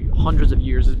the hundreds of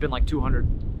years, it's been like 200,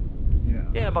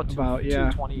 about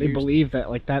 220 years. They believe that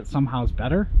like that somehow is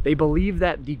better. They believe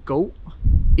that the goat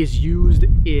is used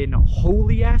in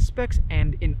holy aspects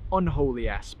and in unholy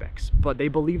aspects, but they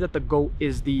believe that the goat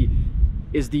is the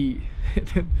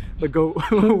the goat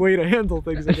way to handle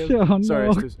things, I guess. No. Sorry,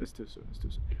 it's too soon.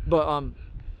 But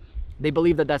they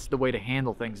believe that that's the way to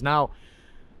handle things. Now,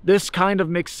 this kind of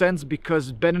makes sense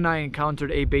because Ben and I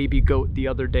encountered a baby goat the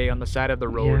other day on the side of the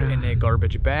road in a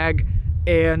garbage bag.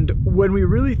 And when we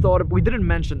really thought, we didn't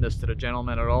mention this to the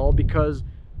gentleman at all because,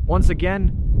 once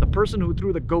again, the person who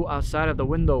threw the goat outside of the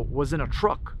window was in a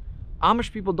truck.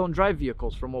 Amish people don't drive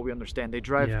vehicles, from what we understand. They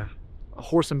drive a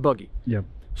horse and buggy. Yep.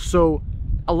 So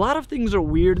a lot of things are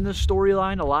weird in this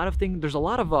storyline. There's a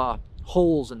lot of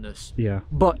holes in this. Yeah.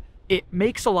 But it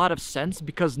makes a lot of sense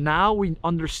because now we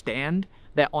understand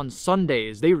that on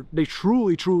Sundays, they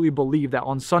truly believe that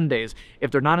on Sundays,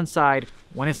 if they're not inside,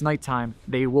 when it's nighttime,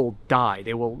 they will die.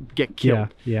 They will get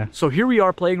killed. Yeah. So here we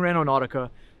are playing Randonautica.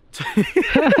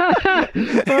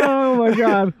 Oh my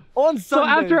God. On Sunday. So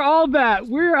after all that,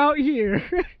 we're out here.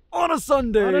 On a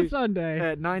Sunday. On a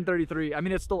Sunday. At 9:33. I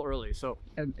mean, it's still early, so.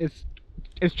 And it's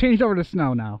changed over to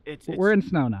snow now. We're in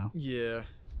snow now. Yeah.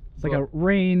 It's like a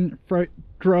rain,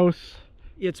 gross.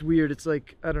 It's weird. It's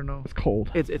like, I don't know. It's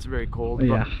cold. It's very cold.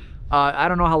 Yeah. But, I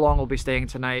don't know how long we'll be staying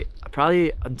tonight.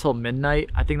 Probably until midnight.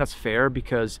 I think that's fair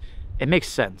because it makes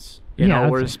sense. You know,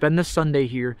 we're going to spend this Sunday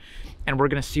here and we're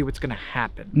going to see what's going to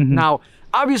happen. Now,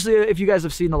 obviously, if you guys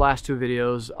have seen the last 2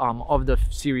 videos of the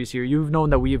series here, you've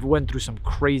known that we've went through some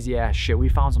crazy ass shit. We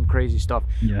found some crazy stuff.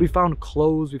 Yeah. We found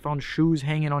clothes. We found shoes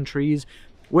hanging on trees,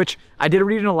 which I did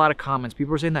read in a lot of comments.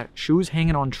 People were saying that shoes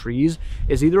hanging on trees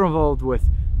is either involved with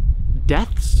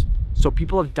deaths, so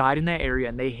people have died in that area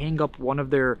and they hang up one of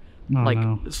their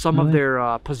some of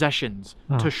their possessions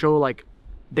to show like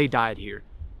they died here.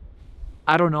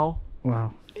 I don't know.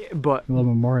 Wow. But a little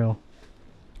memorial.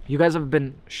 You guys have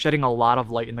been shedding a lot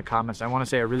of light in the comments. I want to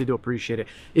say I really do appreciate it.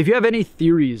 If you have any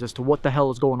theories as to what the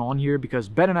hell is going on here, because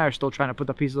Ben and I are still trying to put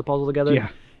the pieces of the puzzle together. Yeah.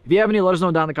 If you have any, let us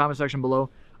know down in the comment section below.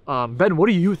 Ben, what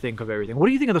do you think of everything? What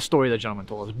do you think of the story that gentleman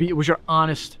told us? Was your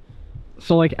honest...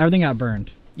 So like everything got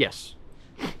burned. Yes.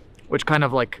 Which kind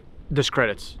of like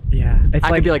discredits. Yeah. It's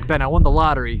I could be like, Ben, I won the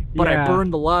lottery, but I Yeah.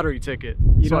 burned the lottery ticket.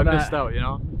 So I missed out, you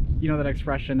know? You know that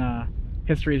expression,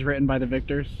 history is written by the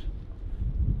victors?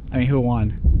 I mean, who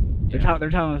won? They're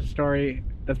telling us a story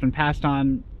that's been passed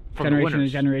on From generation to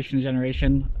generation to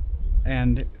generation.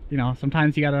 And, you know,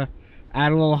 sometimes you gotta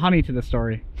add a little honey to the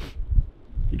story.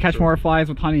 You catch more flies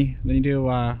with honey than you do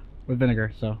with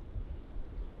vinegar, so.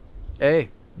 Hey.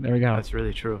 There we go. That's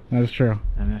really true. That is true.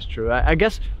 And that's true. I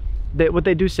guess what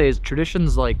they do say is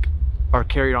traditions like are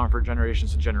carried on for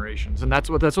generations and generations, and that's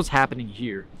what's happening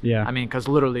here. Yeah. I mean, because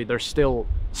literally they're still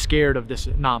scared of this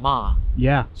Nama.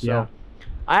 Yeah. So yeah.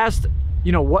 I asked,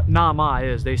 you know, what Nama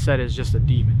is. They said it's just a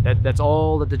demon. That's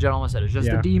all that the gentleman said. It's just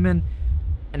a demon,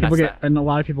 and And a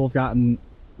lot of people have gotten,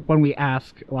 when we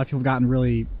ask, a lot of people have gotten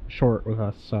really short with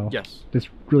us. So yes, just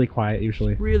really quiet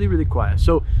usually. Really quiet.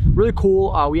 So really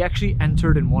cool. We actually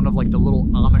entered in one of like the little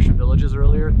Amish villages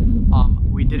earlier.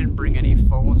 We didn't bring any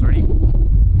phones or any.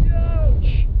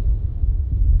 Ouch!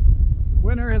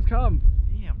 Winter has come.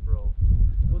 Damn, bro.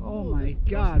 Oh my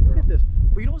God, bro. Look at this.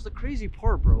 But you know what's the crazy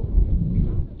part, bro?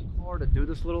 Hard to do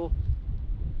this little,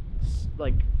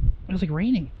 like, it was like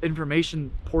raining.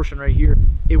 Information portion right here.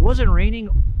 It wasn't raining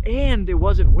and it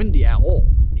wasn't windy at all.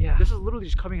 Yeah. This is literally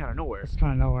just coming out of nowhere. It's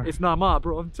kind of nowhere. It's Nama,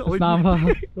 bro. I'm telling you. It's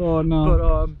Nama. Oh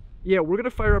no. But yeah, we're gonna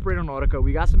fire up Randonautica.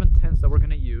 We got some intents that we're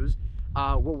gonna use.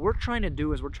 What we're trying to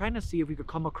do is we're trying to see if we could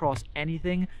come across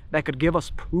anything that could give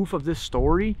us proof of this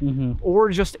story, or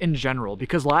just in general.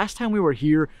 Because last time we were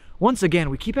here, once again,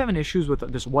 we keep having issues with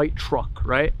this white truck,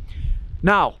 right?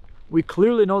 Now, we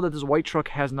clearly know that this white truck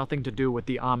has nothing to do with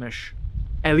the Amish.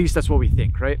 At least that's what we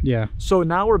think, right? Yeah. So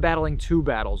now we're battling 2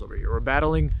 battles over here. We're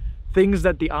battling things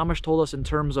that the Amish told us in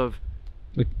terms of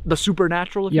like, the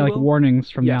supernatural, if you like will.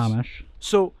 warnings from the Amish.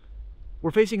 So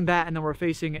we're facing that, and then we're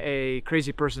facing a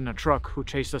crazy person in a truck who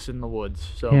chased us in the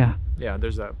woods. So yeah,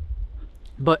 there's that.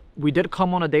 But we did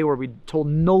come on a day where we told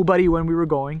nobody when we were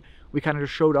going. We kind of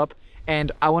just showed up,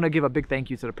 and I want to give a big thank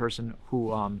you to the person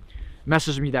who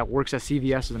messaged me that works at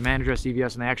CVS, as a manager at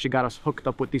CVS, and they actually got us hooked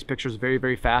up with these pictures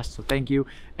very fast. So thank you.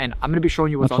 And I'm gonna be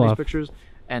showing you what's on these pictures.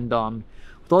 And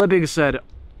with all that being said,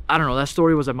 I don't know, that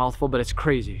story was a mouthful, but it's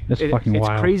crazy. It's fucking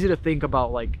wild. It's crazy to think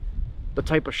about like the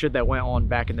type of shit that went on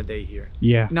back in the day here.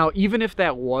 Yeah. Now, even if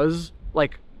that was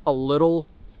like a little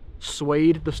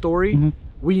swayed the story,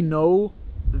 we know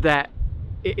that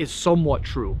it is somewhat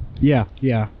true. Yeah.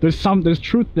 There's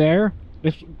truth there.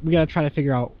 We gotta try to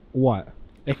figure out what.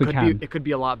 If we can. It could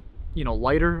be a lot, you know,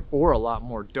 lighter or a lot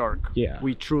more dark. Yeah.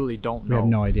 We truly don't know. We have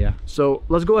no idea. So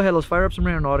let's go ahead, let's fire up some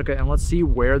Randonautica and let's see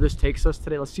where this takes us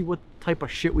today. Let's see what type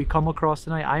of shit we come across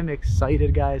tonight. I'm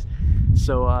excited, guys.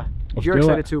 So if you're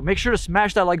excited too, make sure to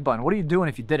smash that like button. What are you doing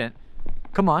if you didn't?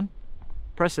 Come on.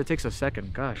 Press it, takes a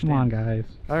second. Gosh, Come on, guys.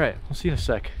 All right, we'll see you in a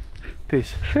sec.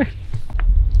 Peace.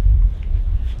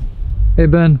 Hey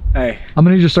Ben. Hey. I'm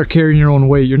gonna need you to start carrying your own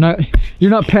weight. You're not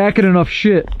packing enough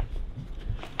shit.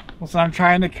 Well, so I'm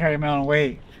trying to carry my own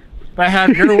weight. But I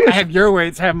have your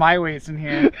weights, I have my weights in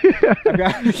here.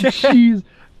 Jeez.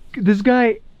 This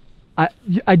guy,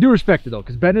 I do respect it though,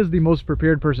 because Ben is the most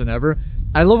prepared person ever.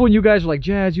 I love when you guys are like,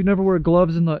 Jazz, you never wear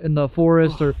gloves in the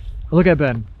forest, or look at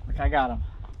Ben. Look, I got him.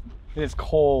 It is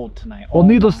cold tonight. Well,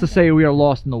 needless to say, we are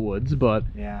lost in the woods, but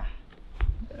yeah.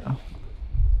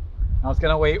 I was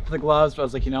gonna wait for the gloves, but I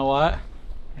was like, you know what?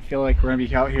 I feel like we're gonna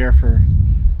be out here for.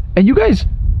 And you guys,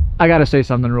 I gotta say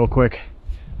something real quick.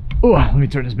 Oh, let me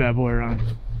turn this bad boy around.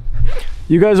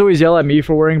 You guys always yell at me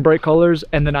for wearing bright colors,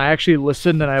 and then I actually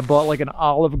listened and I bought like an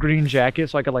olive green jacket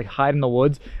so I could like hide in the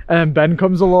woods. And then Ben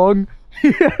comes along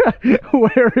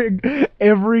wearing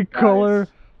every color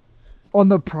on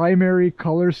the primary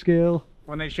color scale.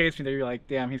 When they chased me, they were like,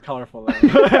 damn, he's colorful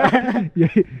though. Yeah,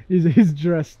 he's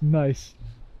dressed nice.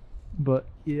 But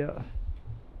yeah.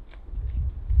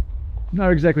 I'm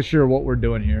not exactly sure what we're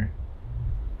doing here.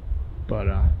 But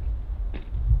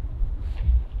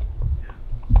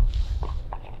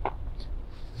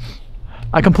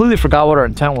I completely forgot what our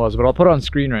intent was, but I'll put it on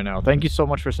screen right now. Thank you so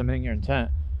much for submitting your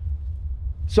intent.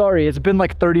 Sorry, it's been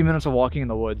like 30 minutes of walking in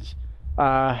the woods.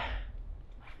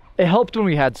 It helped when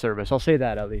we had service, I'll say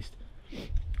that at least.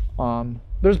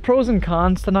 There's pros and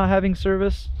cons to not having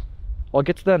service. I'll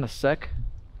get to that in a sec.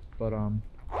 But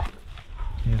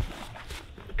yeah.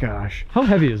 Gosh, how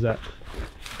heavy is that?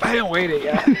 I didn't weight it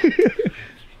yet.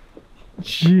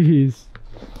 Jeez.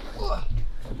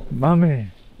 My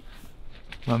man.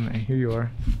 My man, here you are.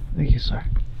 Thank you, sir.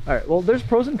 Alright, well, there's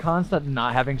pros and cons to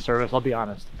not having service, I'll be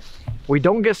honest. We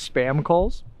don't get spam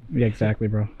calls. Yeah, exactly,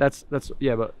 bro. That's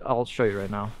yeah, but I'll show you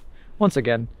right now. Once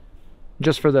again,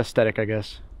 just for the aesthetic, I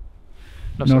guess.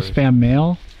 No service. spam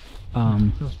mail.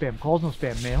 No spam calls, no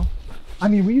spam mail. I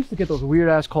mean, we used to get those weird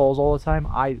ass calls all the time.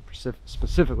 I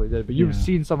specifically did, but you've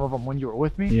seen some of them when you were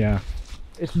with me. Yeah.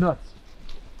 It's nuts.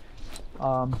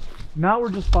 Now we're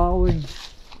just following.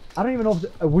 I don't even know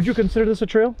if would you consider this a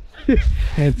trail?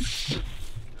 It's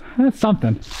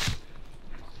something.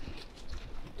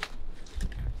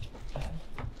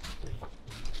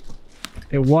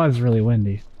 It was really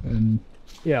windy. And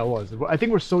Yeah, it was. I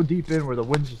think we're so deep in where the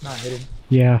wind's just not hitting.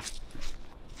 yeah.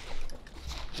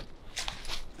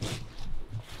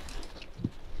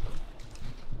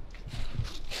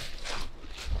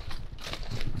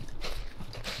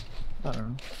 I don't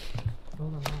know.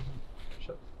 Hold on.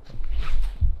 Shut.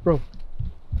 Bro.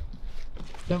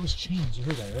 That was chains. You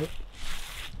heard that, right?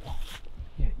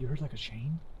 Yeah, you heard like a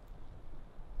chain?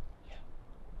 Yeah.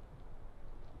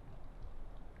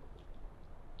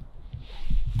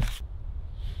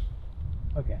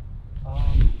 Okay.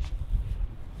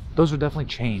 Those are definitely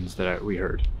chains that we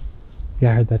heard.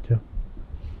 Yeah, I heard that too.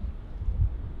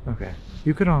 Okay.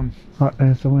 You could Oh,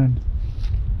 that's the wind.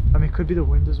 I mean, it could be the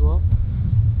wind as well.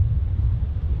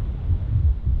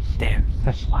 Damn,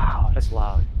 That's loud. that's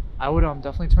loud. I would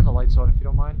definitely turn the lights on if you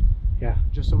don't mind, Yeah.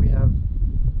 just so we have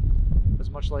as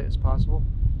much light as possible.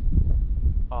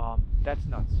 That's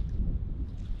nuts.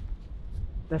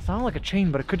 That sounded like a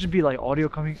chain, but it could just be like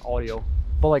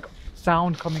but like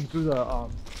sound coming through the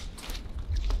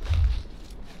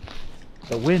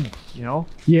wind, you know?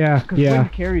 Yeah, Because yeah.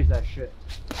 wind carries that shit.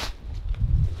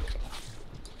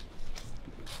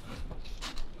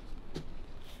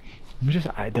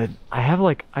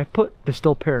 I put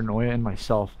distilled paranoia in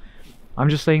myself. I'm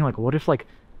just saying, like, what if like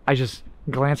I just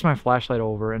glance my flashlight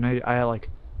over and I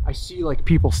see like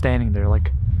people standing there,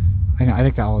 like I know, I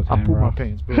think that all the I'll time, poop bro. my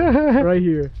pants, bro. Right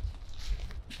here.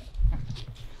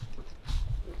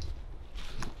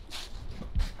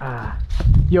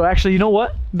 Yo, actually, you know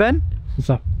what, Ben? What's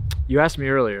up? You asked me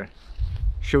earlier,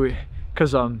 should we,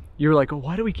 because you were like, oh,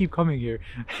 why do we keep coming here?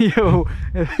 Yo,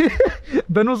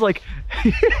 Ben was like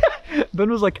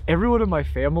everyone in my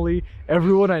family,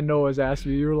 everyone I know has asked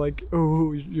me. You were like,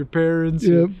 oh, your parents.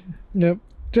 Yep. Yep.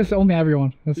 Just only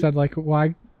everyone that said like,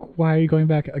 why are you going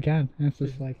back again? And it's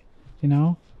just like, you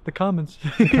know, The comments.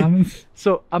 comments.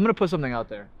 So I'm gonna put something out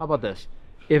there. How about this?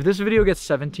 If this video gets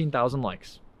 17,000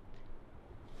 likes,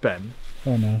 Ben,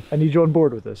 Oh no. I need you on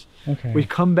board with this. Okay. We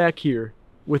come back here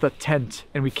with a tent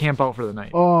and we camp out for the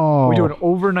night. Oh. We do an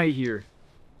overnight here.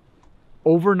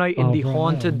 Overnight in Oh, the bro,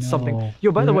 haunted no. something.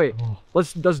 Yo, by the way, Oh.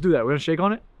 let's do that. We're gonna shake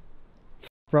on it.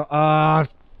 Bro,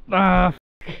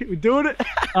 We doing it?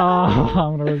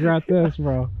 I'm gonna regret this,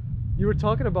 bro. You were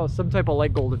talking about some type of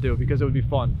light goal to do because it would be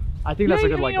fun. I think that's a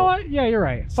good light you know goal. what? Yeah, you're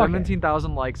right. Fuck it.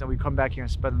 17,000 likes and we come back here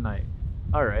and spend the night.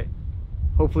 All right.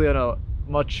 Hopefully on a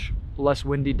much less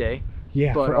windy day.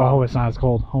 Yeah. but, oh, it's not as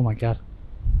cold. Oh my god.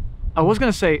 I was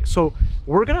gonna say, so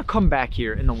we're gonna come back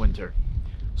here in the winter.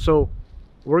 So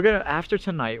we're gonna, after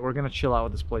tonight, we're gonna chill out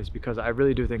with this place because I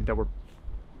really do think that we're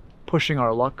pushing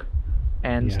our luck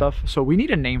and stuff. So we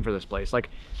need a name for this place. Like,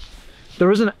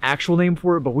 there isn't an actual name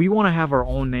for it, but we want to have our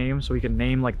own name so we can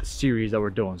name like the series that we're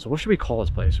doing. So what should we call this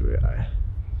place?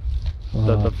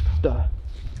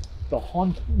 The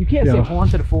haunt. You can't say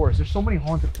haunted forest. There's so many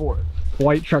haunted forests.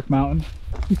 White Truck Mountain.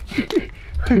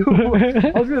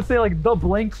 I was gonna say like the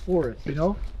blank forest, you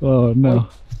know? Oh no.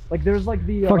 Like there's like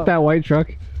the fuck that white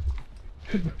truck.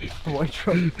 The white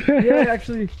truck. Yeah,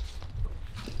 actually.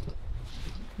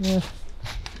 Yeah.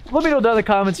 Let me know down in the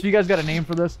comments if you guys got a name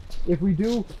for this. If we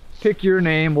do pick your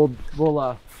name, we'll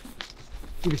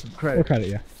give you some credit. We'll credit,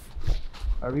 yeah.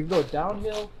 Alright, we can go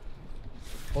downhill,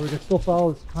 or we can still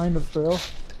follow this kind of trail.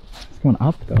 It's going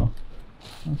up though.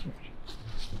 That's weird.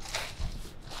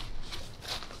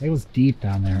 It was deep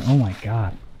down there. Oh my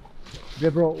god. Yeah,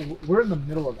 bro, we're in the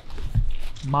middle of it.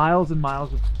 Miles and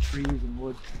miles of trees and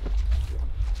woods.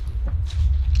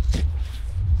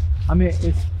 I mean,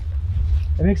 it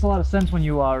makes a lot of sense when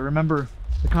you remember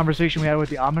the conversation we had with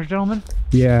the Amish gentleman.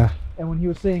 Yeah. And when he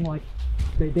was saying like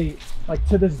they like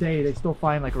to this day they still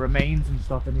find like remains and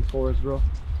stuff in these forests, bro.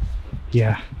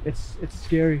 Yeah. It's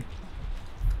scary.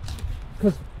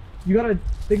 Cause you gotta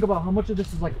think about how much of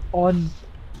this is like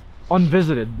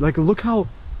unvisited. Like look how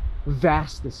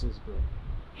vast this is, bro.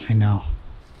 I know.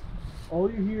 All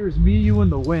you hear is me, you,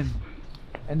 and the wind.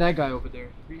 And that guy over there.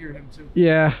 We hear him too.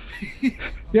 Yeah.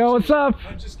 Yo, what's up?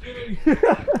 I'm just kidding.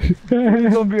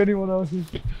 Please don't be anyone else.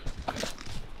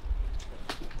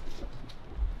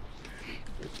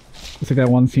 It's like that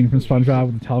one scene from SpongeBob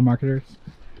with the telemarketers.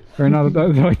 Or no,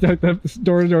 the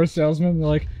door-to-door salesman. They're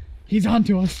like, he's on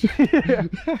to us.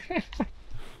 Shit,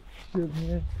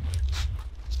 man.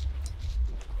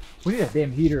 We need a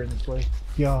damn heater in this place.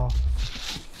 Yo.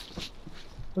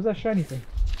 What's that shiny thing?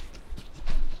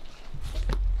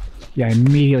 Yeah, I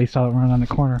immediately saw it run on the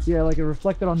corner. Yeah, like it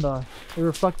reflected on the, it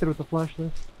reflected with the flash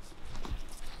there.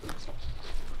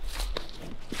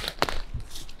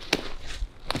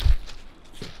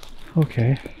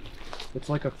 Okay. It's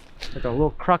like a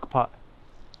little crock pot.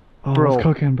 Oh, Bro. it's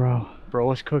cooking, bro.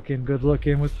 Bro, it's cooking, good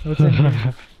looking. What's in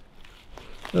here?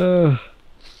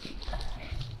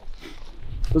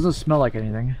 Doesn't smell like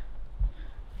anything.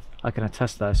 I can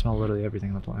attest that I smell literally everything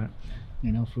on the planet.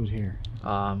 Yeah, no food here.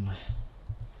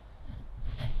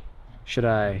 Should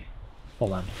I?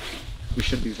 Hold on. We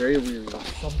should be very weary.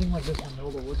 Something like this in the middle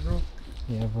of the woods, bro.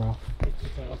 Yeah, bro.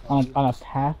 On a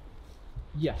path?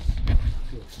 Yes.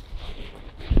 Good.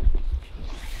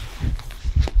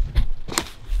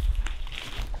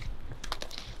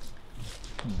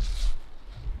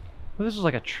 Well, this is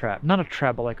like a trap. Not a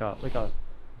trap, but like a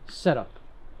setup.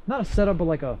 Not a setup, but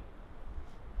like a.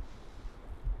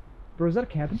 Bro, is that a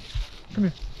cabin? Come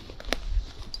here.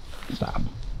 Stop.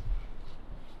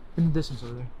 In the distance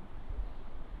over there.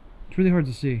 It's really hard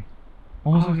to see.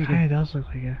 Almost Oh, looks it like kinda does look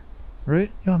like it.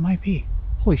 right? Yo, it might be.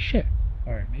 Holy shit.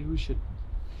 Alright, maybe we should.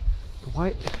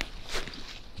 Why?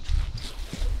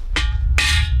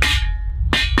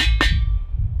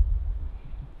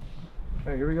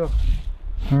 Alright, here we go.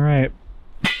 Alright.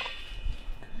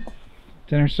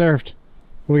 Dinner served.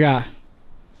 What we got?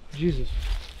 Jesus.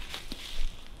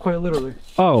 Quite literally.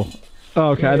 Oh. Oh,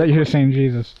 okay. I thought you were saying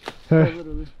Jesus. Quite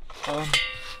literally.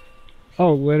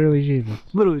 Oh, literally Jesus.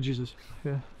 Literally Jesus.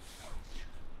 Yeah.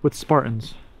 With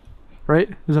Spartans. Right?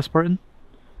 Is that Spartan?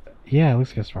 Yeah, it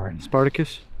looks like a Spartan.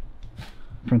 Spartacus?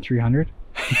 From 300?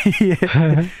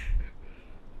 Yeah.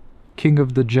 King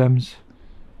of the gems.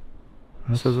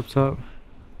 It says up top.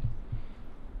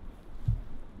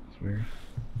 That's weird.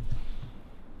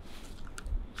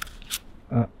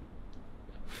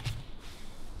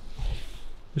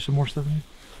 There's some more stuff in here.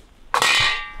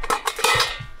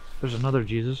 There's another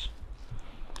Jesus.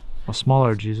 A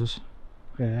smaller Jesus.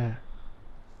 Look at that.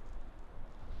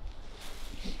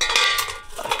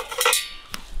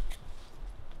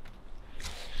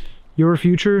 Your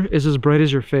future is as bright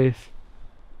as your faith.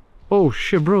 Oh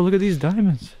shit, bro, look at these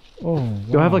diamonds. Oh,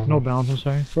 Do I have like no balance? I'm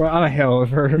sorry. We're on a hill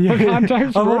for Yeah.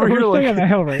 context. I'm over we're here like- on a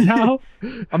hill right now.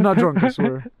 I'm not drunk, I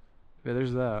swear. Yeah,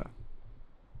 there's that.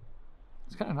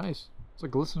 It's kind of nice. It's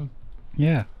like glistening.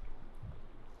 Yeah.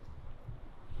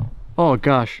 Oh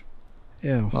gosh.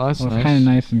 Ew. Well, that's It's nice. kind of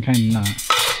nice and kind of not.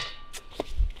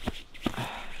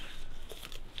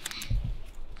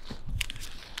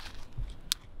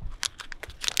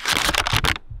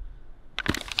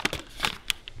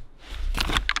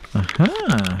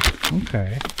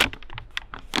 Okay.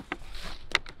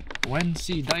 When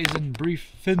sie diesen Brief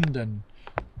finden,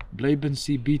 bleiben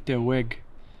sie bitte weg.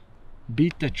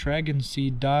 Bitte tragen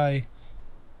sie die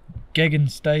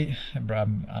Gegenstei. Bro, I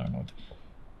don't know.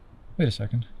 Wait a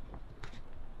second.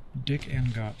 Dick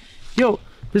and got. Yo,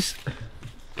 this.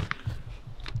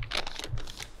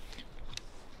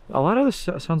 A lot of this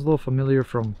sounds a little familiar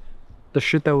from the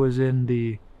shit that was in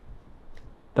the.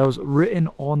 That was written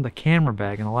on the camera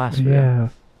bag in the last video. Yeah.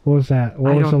 What was that?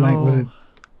 What was the language?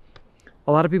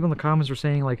 A lot of people in the comments were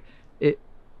saying like it.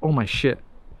 Oh my shit.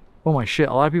 Oh my shit.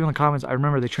 A lot of people in the comments, I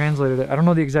remember they translated it. I don't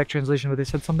know the exact translation, but they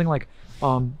said something like,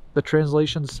 the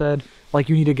translation said like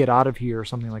you need to get out of here or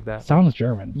something like that. Sounds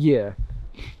German. Yeah.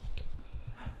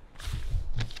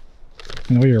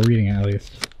 In the way you're reading it, at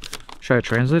least. Should I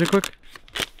translate it quick?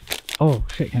 Oh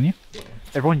shit! Can you?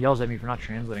 Everyone yells at me for not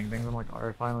translating things. I'm like,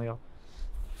 alright, finally.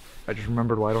 I just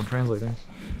remembered why I don't translate things.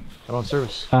 I don't have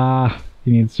service.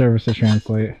 You need service to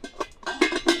translate.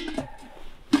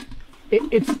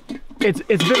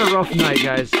 It's been a rough night,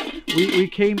 guys. We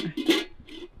came.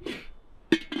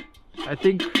 I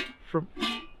think from.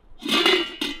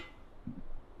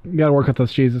 You gotta work with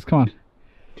those cheeses. Come on.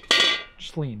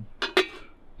 Just lean.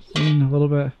 Lean a little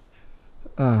bit.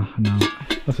 No,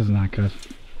 this is not good.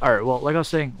 All right. Well, like I was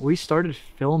saying, we started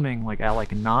filming like at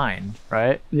like 9,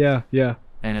 right? Yeah, yeah.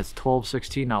 And it's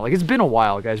 12:16 now. Like it's been a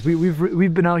while, guys.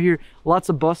 We've been out here, lots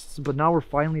of busts, but now we're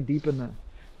finally deep in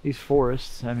these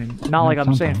forests. I mean, not like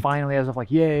I'm saying finally as of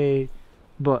like yay,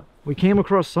 but we came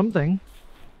across something.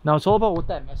 Now it's all about what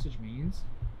that message means.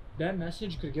 That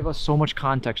message could give us so much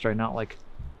context right now. Like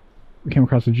We came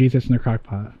across a Jesus in the crock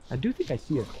pot. I do think I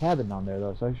see a cabin down there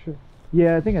though, so I should.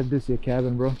 Yeah, I think I did see a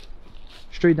cabin, bro.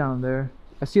 Straight down there.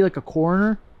 I see like a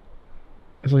corner.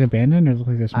 Is it like abandoned or does it look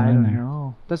like there's one in there? I don't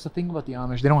know. That's the thing about the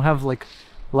Amish. They don't have like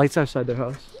lights outside their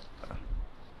house.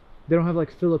 They don't have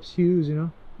like Philips Hues, you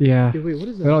know? Yeah. Wait, what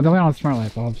is that? They don't have smart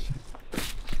light bulbs.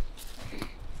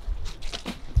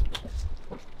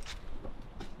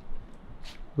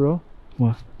 Bro?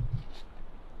 What?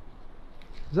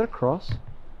 Is that a cross?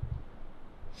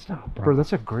 Stop, bro. Bro,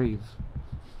 that's a grave.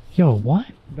 Yo, what?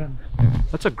 Ben.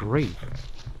 That's a grave.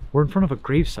 We're in front of a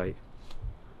grave site.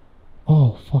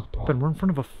 Oh, fuck, bro. Ben, we're in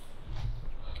front of a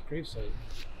grave site.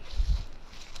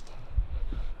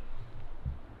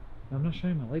 I'm not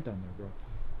shining my light down there, bro.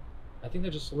 I think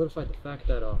that just solidified the fact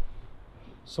that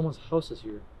someone's house is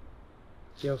here.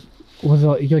 Yo. Was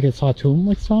it you like a saw tomb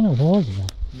like stone or what was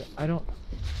it? I don't.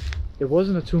 It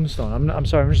wasn't a tombstone. I'm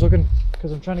sorry. I'm just looking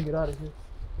because I'm trying to get out of here.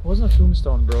 It wasn't a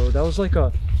tombstone, bro. That was like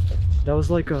a. That was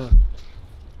like a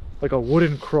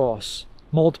wooden cross.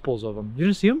 Multiples of them. You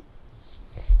didn't see them?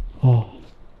 Oh.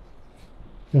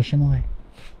 Yo, shine the light.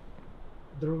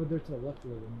 They're over there to the left a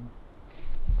little bit more.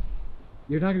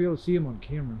 You're not gonna be able to see them on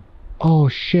camera. Oh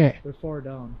shit. They're far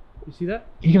down. You see that?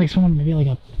 You can like someone maybe like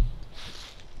a.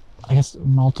 I guess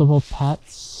multiple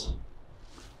pets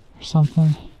or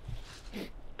something.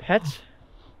 Pets?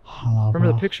 I don't know. Remember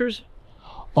bro. the pictures?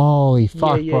 Holy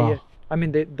fuck, yeah, bro. yeah. I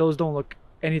mean, those don't look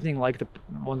anything like the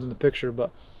ones in the picture,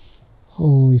 but.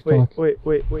 Holy fuck. Wait.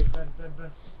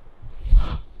 Ben.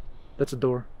 That's a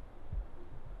door.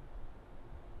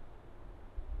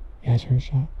 You guys heard a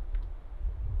shot?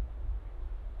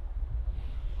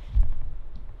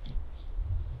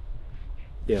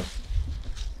 Yeah.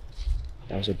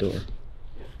 That was a door.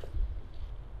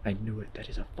 I knew it. That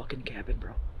is a fucking cabin,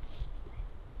 bro.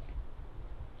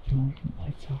 You want to turn the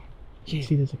lights out? Yeah.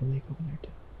 See, there's like a lake over there too.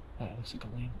 That looks like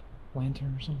a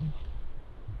lantern or something.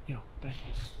 Yo, Ben.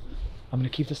 I'm gonna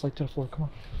keep this light to the floor. Come on.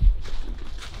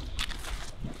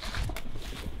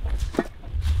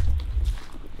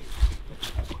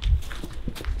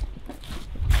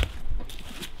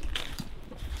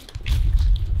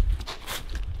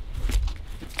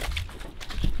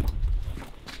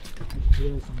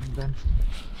 Ben.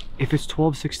 If it's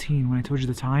 12:16 when I told you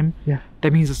the time, Yeah.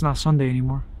 that means it's not Sunday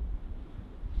anymore.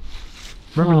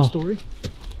 Remember the Oh. story?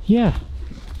 Yeah.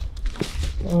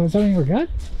 Oh, is that when you were good?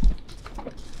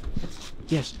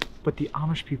 Yes, but the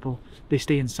Amish people, they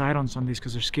stay inside on Sundays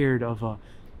because they're scared of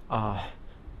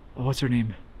what's her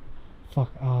name?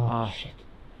 Fuck. Shit.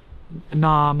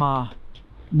 Nama.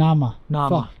 Nama. Fuck.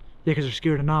 Yeah, because they're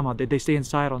scared of Nama. They stay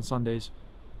inside on Sundays.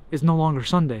 It's no longer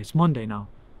Sunday. It's Monday now.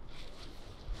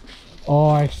 Oh,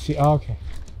 I see. Oh, okay.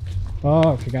 Oh,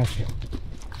 okay, gotcha.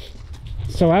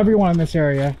 So everyone in this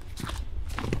area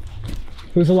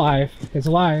who's alive is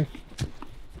alive.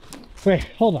 Wait,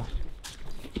 hold on.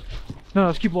 No,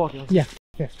 let's keep walking. Yeah,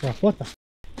 yes, bro. What the?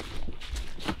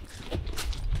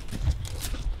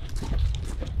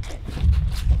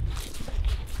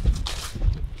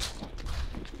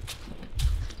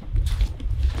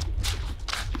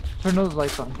 Turn those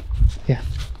lights on. Yeah.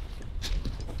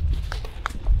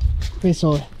 Wait,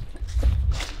 so I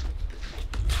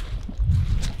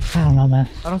don't know, man.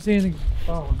 I don't see anything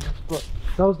following us, but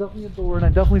That was definitely a door, and I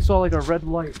definitely saw like a red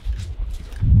light.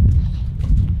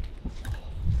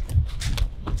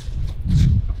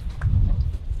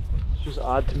 It's just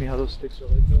odd to me how those sticks are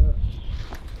like that.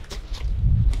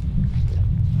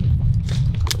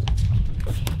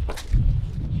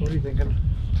 What are you thinking?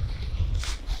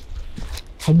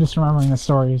 I'm just remembering the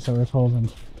stories that were told,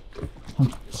 and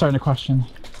I'm starting to question.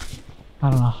 I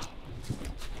don't know.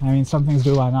 I mean, some things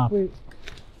do line up. Wait.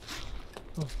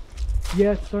 Oh.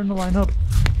 Yeah, it's starting to line up.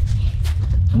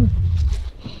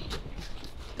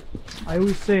 I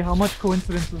always say how much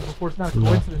coincidence is before it's not a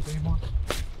coincidence anymore.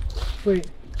 Wait.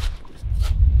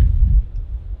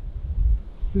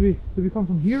 Did we come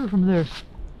from here or from there?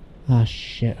 Ah,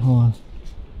 shit. Hold on.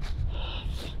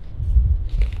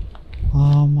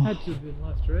 Had to have been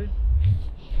left, right?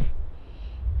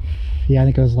 Yeah, I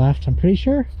think it was left. I'm pretty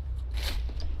sure.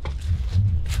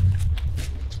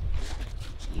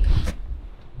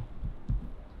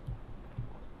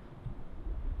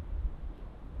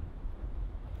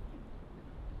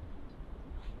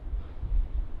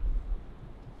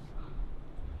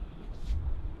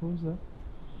 What was that?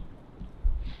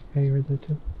 Yeah, you read that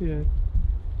too. Yeah.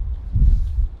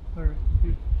 Alright,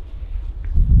 here.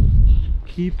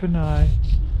 Keep an eye.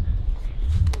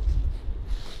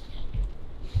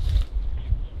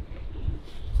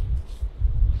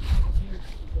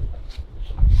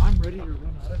 I'm ready to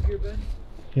run out of here, Ben.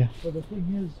 Yeah. But the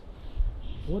thing is,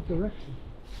 what direction?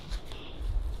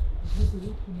 What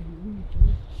direction do we leave,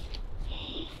 right?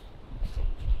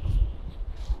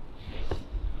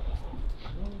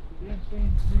 Well, it's the damn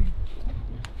same thing.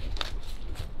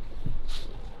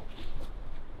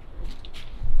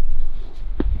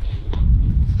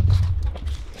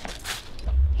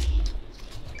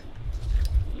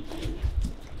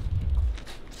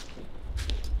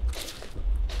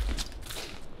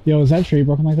 Yo, was that tree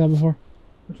broken like that before?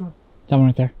 Which one? That one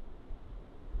right there.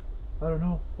 I don't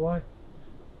know. Why?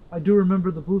 I do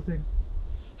remember the blue thing.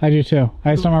 I do too.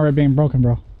 I just don't remember it being broken,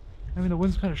 bro. I mean, the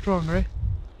wind's kind of strong, right?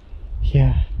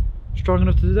 Yeah. Strong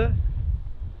enough to do that?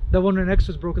 That one right next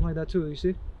to is broken like that too, you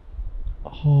see?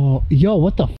 Oh, yo,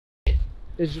 what the f?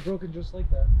 It's just broken just like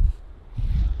that.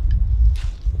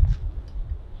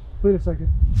 Wait a second.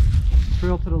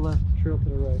 Trail to the left, trail to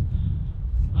the right.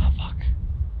 Oh, fuck.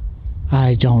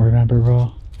 I don't remember,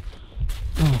 bro.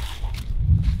 Oh.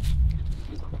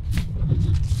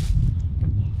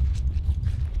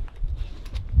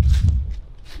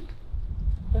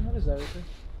 Ben, what is that right there?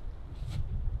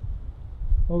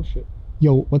 Oh shit.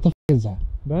 Yo, what the f is that?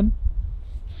 Ben?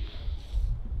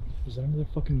 Is that another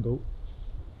fucking goat?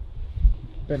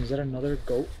 Ben, is that another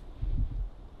goat?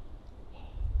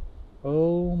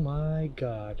 Oh my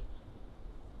god.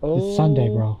 Oh, It's Sunday,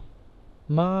 bro.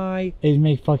 My It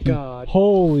may fucking. God.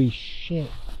 Holy shit.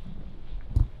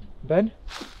 Ben,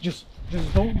 just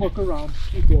don't look around.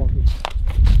 Keep walking.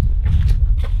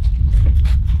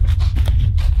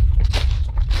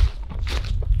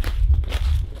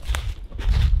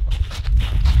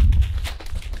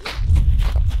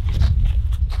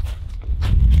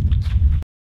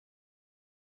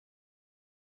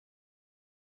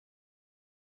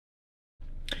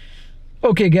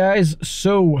 Okay guys,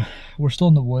 so we're still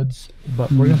in the woods,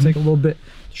 but we're gonna take a little bit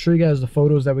to show you guys the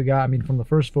photos that we got. I mean, from the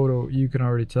first photo, you can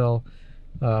already tell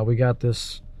we got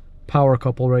this power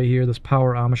couple right here, this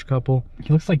power Amish couple.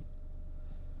 He looks like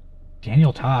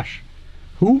Daniel Tosh.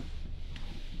 Who?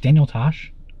 Daniel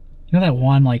Tosh? You know that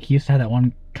one, like, he used to have that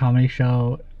one comedy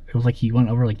show. It was like he went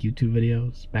over like YouTube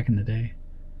videos back in the day.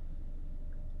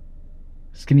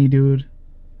 Skinny dude,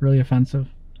 really offensive.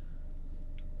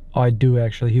 Oh, I do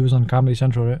actually. He was on Comedy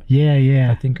Central, right? Yeah, yeah.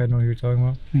 I think I know who you're talking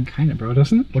about. I mean, kind of, bro,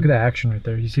 doesn't it? Look at that action right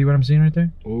there. You see what I'm seeing right there?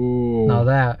 Ooh. Now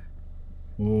that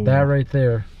right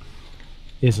there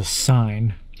is a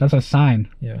sign. That's a sign.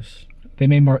 Yes. They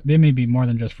may be more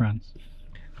than just friends.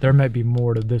 There might be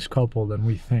more to this couple than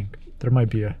we think. There might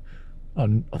be a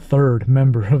third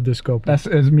member of this couple. That's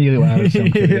immediately what I would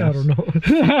assume. Yeah, I don't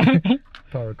know.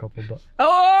 Power couple, but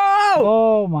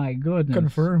oh my goodness.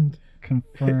 confirmed.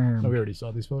 Confirmed. No, we already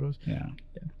saw these photos. Yeah.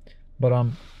 But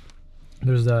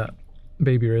there's that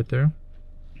baby right there.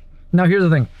 Now here's the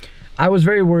thing. I was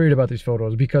very worried about these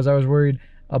photos because I was worried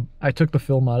I took the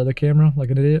film out of the camera like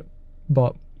an idiot.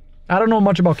 But I don't know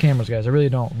much about cameras, guys. I really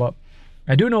don't. But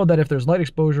I do know that if there's light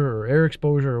exposure or air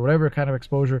exposure or whatever kind of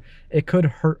exposure, it could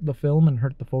hurt the film and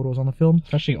hurt the photos on the film.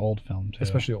 Especially old film, too.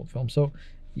 Especially old film. So,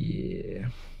 yeah.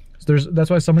 So that's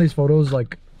why some of these photos,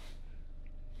 like,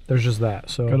 there's just that.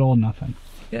 So good old nothing.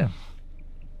 Yeah.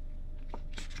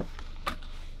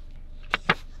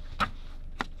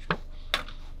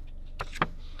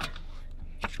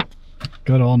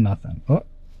 Good old nothing. Oh,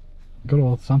 good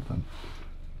old something.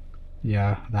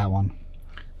 Yeah, that one.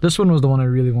 This one was the one I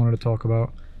really wanted to talk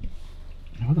about.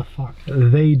 What the fuck?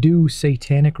 They do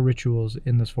satanic rituals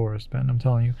in this forest, Ben. I'm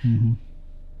telling you. Mm-hmm.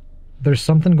 There's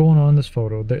something going on in this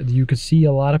photo. You could see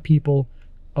a lot of people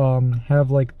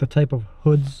have like the type of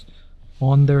hoods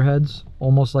on their heads,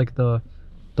 almost like the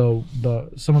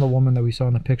some of the women that we saw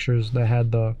in the pictures that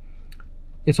had the.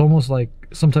 It's almost like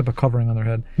some type of covering on their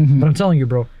head. Mm-hmm. But I'm telling you,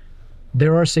 bro,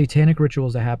 there are satanic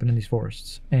rituals that happen in these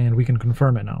forests, and we can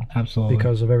confirm it now. Absolutely.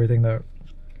 Because of everything that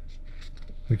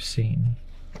we've seen.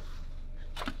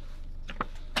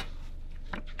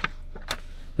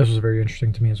 This was very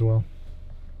interesting to me as well.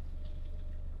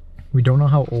 We don't know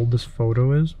how old this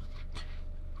photo is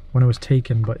when it was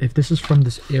taken, but if this is from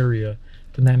this area,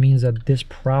 then that means that this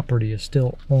property is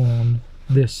still on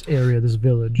this area, this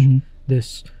village,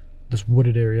 this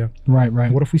wooded area. Right,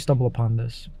 right. What if we stumble upon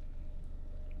this?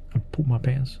 I'd poop my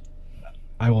pants.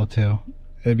 I will too.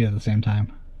 It'd be at the same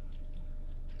time.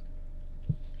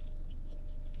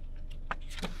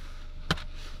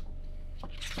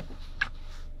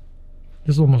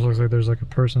 This almost looks like there's like a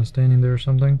person standing there or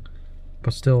something,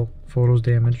 but still, photos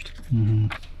damaged. Mm-hmm.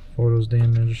 Photos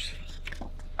damaged.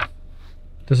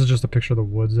 This is just a picture of the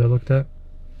woods I looked at.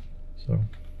 So,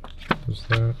 there's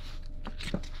that.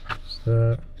 There's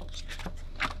that.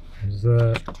 There's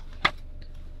that.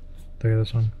 Look at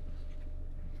this one.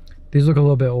 These look a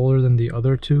little bit older than the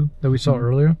other two that we saw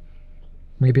earlier.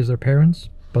 Maybe it's their parents.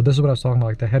 But this is what I was talking about,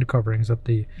 like the head coverings that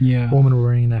the woman were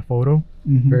wearing in that photo.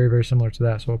 Very, very similar to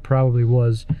that. So it probably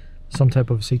was some type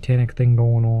of satanic thing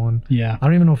going on. Yeah. I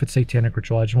don't even know if it's satanic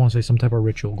ritual. I just want to say some type of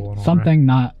ritual going on. Something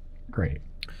not great.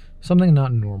 Something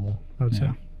not normal, I would say.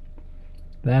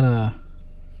 That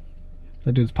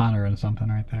dude's pondering something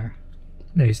right there.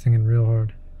 Yeah, he's thinking real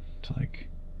hard. It's like,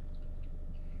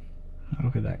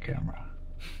 look at that camera.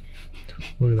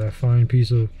 Look at that fine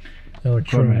piece of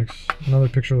electronics. Another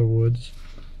picture of the woods.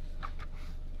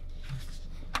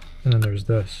 And then there's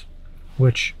this,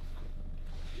 which,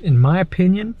 in my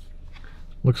opinion,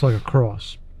 looks like a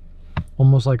cross.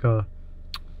 Almost like a,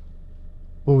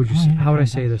 what would you say? How would I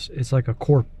say this? It's like a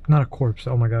corpse, not a corpse,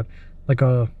 oh my god. Like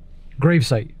a grave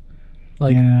site.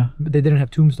 Like, they didn't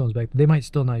have tombstones back then. They might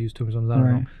still not use tombstones, I don't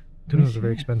know. Tombstones are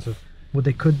very expensive. What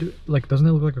they could do, like, doesn't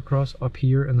it look like a cross up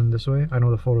here and then this way? I know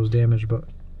the photo's damaged, but...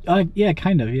 yeah,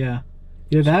 kind of, yeah.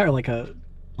 Either that or like a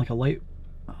light...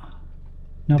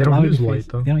 No, they don't use light,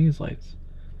 though. They don't use lights.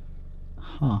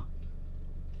 Huh.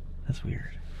 That's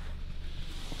weird.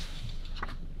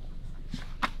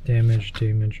 Damage.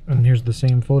 And here's the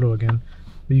same photo again.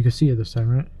 But you can see it this time,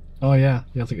 right? Oh, yeah.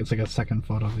 Yeah, it's like a second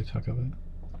photo they took of it.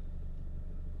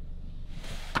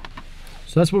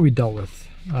 So that's what we dealt with.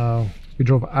 We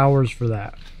drove hours for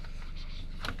that.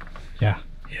 Yeah.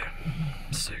 Yeah.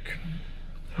 Sick.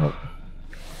 Oh.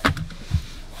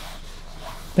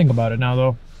 Think about it now,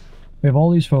 though. We have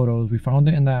all these photos. We found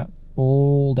it in that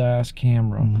old ass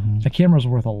camera. That camera's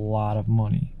worth a lot of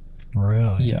money.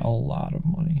 Really? Yeah, a lot of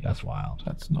money. That's wild.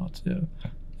 That's nuts, yeah.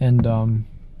 And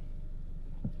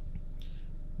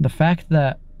the fact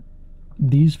that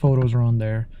these photos are on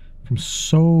there from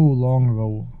so long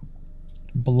ago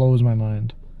blows my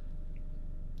mind.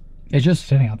 It just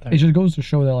sitting out there. It just goes to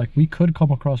show that like we could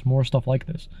come across more stuff like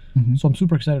this. So I'm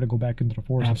super excited to go back into the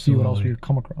forest and see what else we could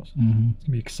come across. It's gonna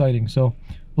be exciting. So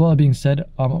with all that being said,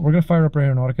 we're gonna fire up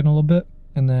Randonautica in a little bit,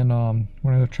 and then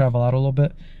we're gonna travel out a little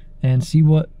bit and see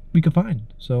what we could find.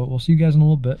 So we'll see you guys in a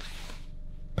little bit.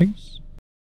 Peace.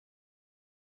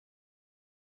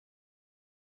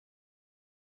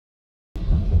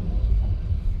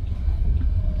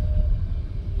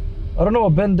 I don't know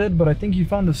what Ben did, but I think he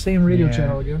found the same radio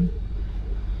channel again.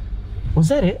 Was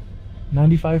that it?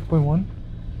 95.1?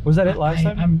 Was that it last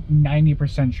time? I'm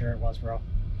 90% sure it was, bro.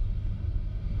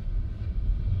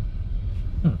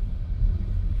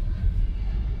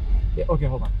 Yeah, okay,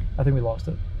 hold on. I think we lost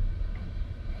it.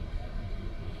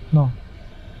 No.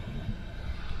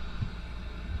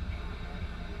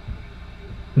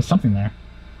 There's something there.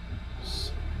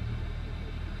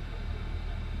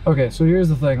 Okay, so here's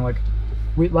the thing, like,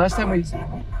 last time we...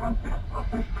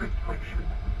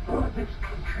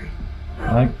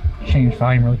 I like change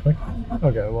volume really quick.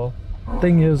 Okay, well,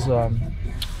 thing is,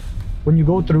 when you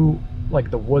go through, like,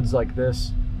 the woods like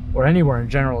this, or anywhere in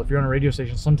general, if you're on a radio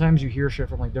station, sometimes you hear shit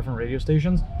from, like, different radio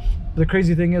stations. But the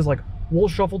crazy thing is, like, we'll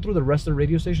shuffle through the rest of the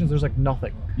radio stations, there's, like,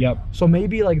 nothing. Yep. So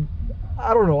maybe, like,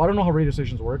 I don't know how radio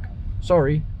stations work.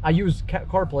 Sorry, I use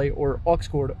CarPlay or aux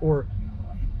cord or,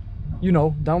 you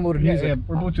know, downloaded music. Yeah,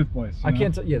 we're Bluetooth boys. I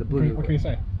can't tell, yeah, the Bluetooth. What can you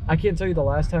say? I can't tell you the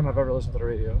last time I've ever listened to the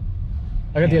radio.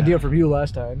 I got the idea from you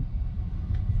last time.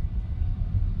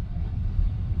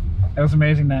 It was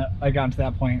amazing that I got to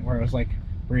that point where it was like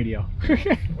radio. Well,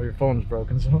 your phone's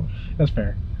broken, so. That's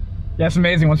fair. Yeah, it's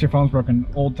amazing once your phone's broken.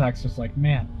 Old text is like,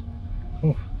 man.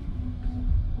 Oof.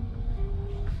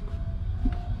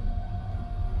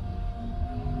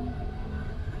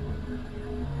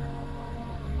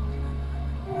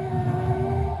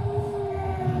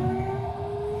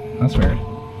 That's weird.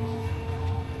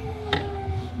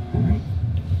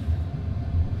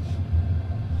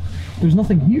 There's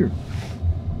nothing here.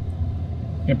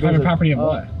 Yeah, private property of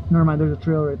what? Never mind, there's a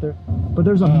trail right there. But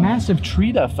there's a massive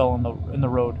tree that fell in the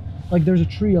road. Like there's a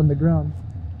tree on the ground.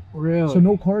 Really? So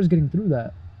no cars getting through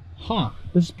that. Huh.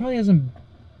 This probably hasn't.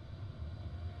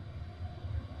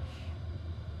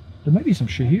 There might be some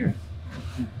shit here.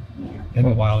 It'd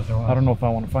be wild if there was. I don't know if I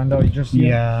want to find out just yet.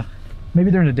 Yeah.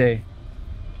 Maybe during the day.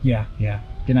 Yeah, yeah.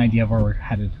 Get an idea of where we're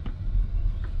headed.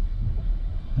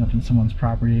 Up in someone's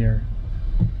property or...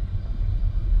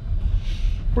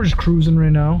 We're just cruising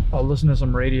right now. I'll listen to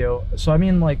some radio. So I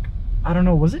mean, like, I don't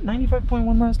know. Was it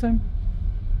 95.1 last time?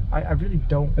 I really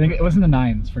don't. I think it was in the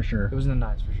 9s for sure. It was in the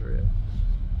 9s for sure, yeah.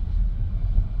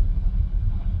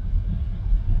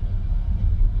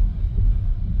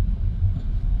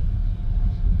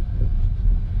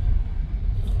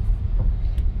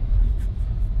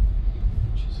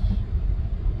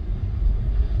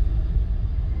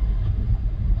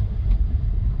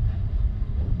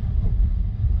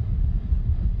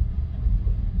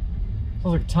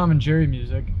 Sounds like Tom and Jerry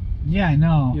music. Yeah, I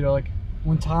know. You know, like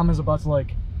when Tom is about to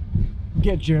like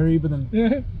get Jerry, but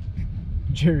then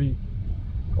Jerry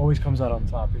always comes out on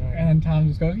top, you know? And then Tom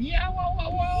just goes, yeah, whoa,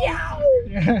 whoa, whoa.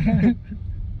 Yeah.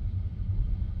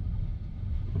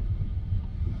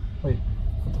 Wait,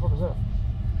 what the fuck was that?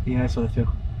 Yeah, I saw that too.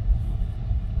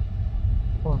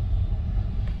 Hold on.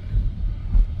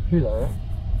 Hear that, right?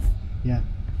 Yeah.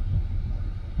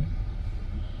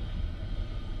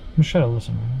 I'm just trying to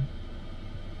listen, right?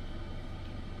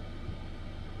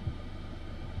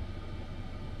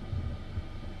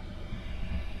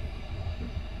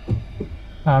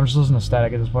 I'm just listening to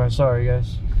static at this point. Sorry,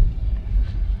 guys.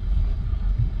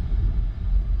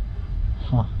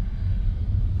 Huh.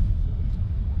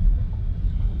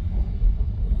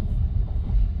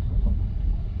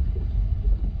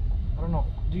 I don't know.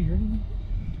 Do you hear anything?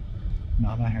 No,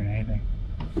 I'm not hearing anything.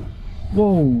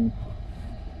 Whoa.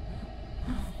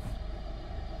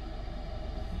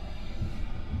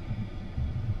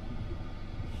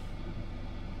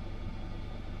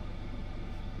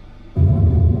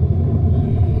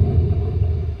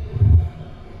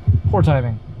 Poor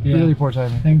timing. Yeah. Really poor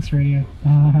timing. Thanks, radio.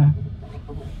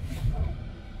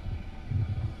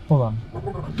 Hold on.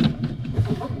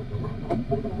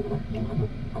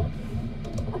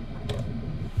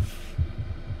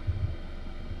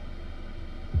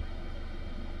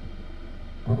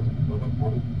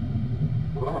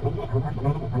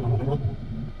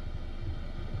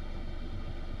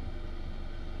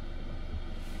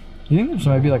 You think this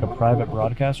might be like a private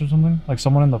broadcast or something? Like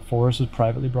someone in the forest is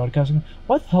privately broadcasting?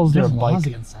 What the hell is there a There's laws bike?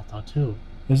 against that though too.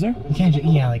 Is there? You can't just,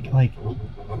 yeah, like the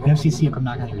FCC will come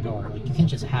knocking on your door. Like you can't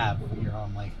just have your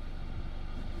own like.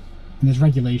 And there's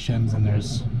regulations and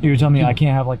there's. You're telling me I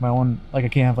can't have like my own, like I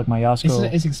can't have like my Jasko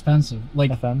It's expensive.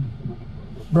 Like, FM?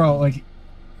 bro, like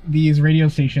these radio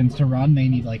stations to run, they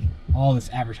need like all this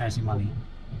advertising money.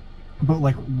 But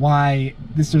like, why?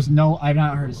 There's no. I've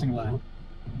not heard a single ad.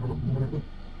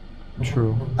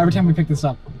 True. Every time we pick this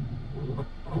up.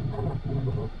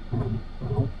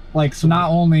 Like, so not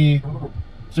only, so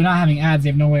they're not having ads, they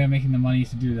have no way of making the money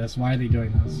to do this. Why are they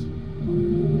doing this?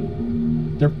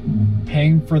 They're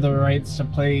paying for the rights to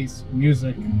play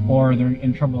music, or they're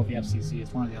in trouble with the FCC.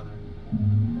 It's one or the other.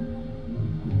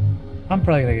 I'm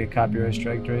probably gonna get copyright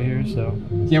striked right here, so.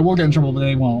 Yeah, we'll get in trouble, but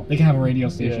they won't. They can have a radio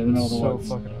station in the middle of the so woods.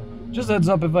 fucking. Just a heads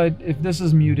up, if this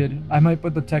is muted, I might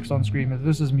put the text on screen. If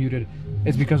this is muted,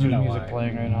 it's because there's music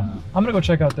playing right now. I'm gonna go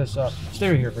check out this. Stay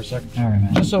right here for a sec. All right,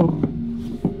 man. Just so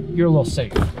you're a little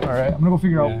safe. All right. I'm gonna go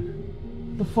figure out.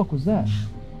 What the fuck was that?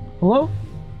 Hello?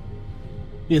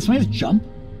 Yeah, did somebody just jump?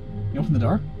 You open the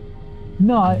door?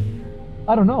 No, I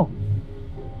don't know.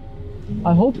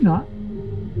 I hope not.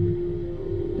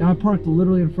 And I parked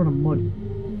literally in front of mud.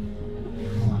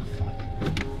 Oh, fuck.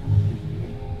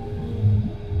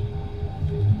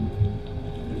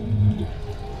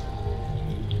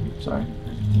 Sorry.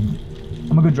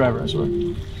 I'm a good driver, I swear.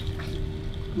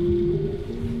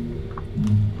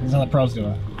 That's how the pros do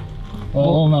it.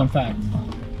 Well, known fact.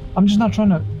 I'm just not trying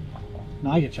to.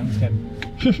 No, I get you. I'm just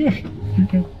kidding.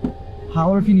 Okay.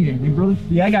 Holler if you need anything, brother.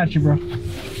 Yeah, I got you, bro.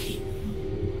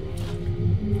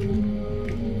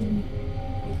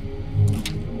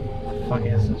 Fuck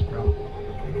is this, bro?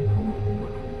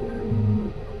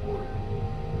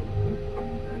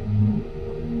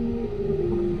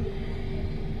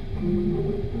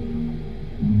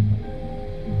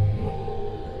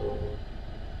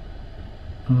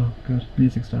 Oh, good.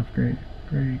 Music stuff. Great.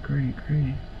 Great, great,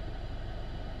 great.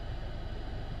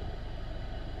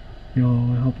 Yo,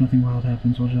 I hope nothing wild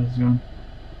happens while Jazz is gone.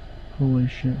 Holy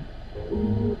shit.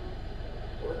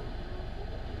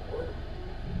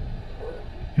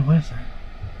 Yo, what is that?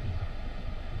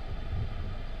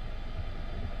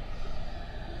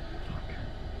 Fuck.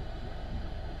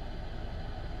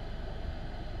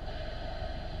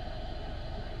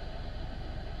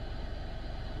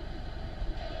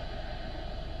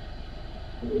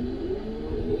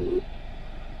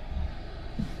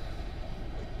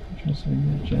 Just so you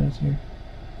get Jazz here.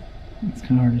 It's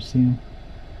kind of hard to see him.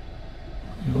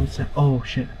 Yo, what's that? Oh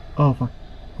shit. Oh fuck.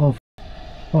 Oh.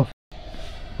 Oh.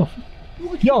 Oh.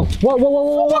 Yo! What? What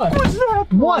was that?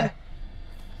 What?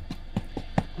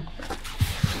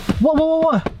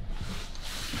 What?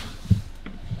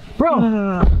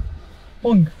 Bro!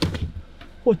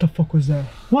 What the fuck was that?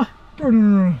 What? Bro,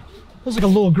 no. That was like a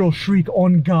little girl shriek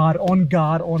on God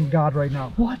right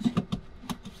now. What?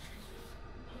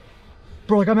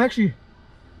 Bro, like I'm actually...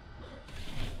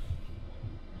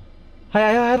 I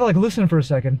had to like listen for a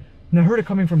second, and I heard it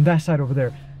coming from that side over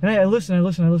there. And I listened,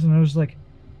 and I was like,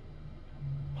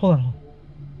 hold on.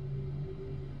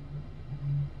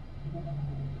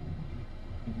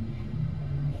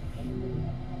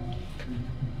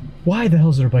 Why the hell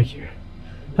is there a bike here?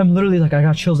 I'm literally like, I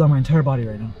got chills down my entire body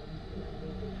right now.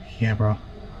 Yeah, bro.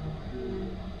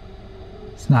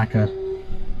 It's not good.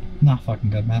 Not fucking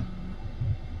good, man.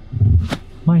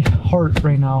 My heart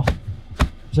right now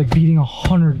is like beating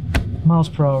 100 miles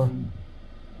per hour.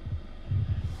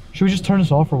 Should we just turn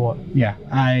this off or what? Yeah,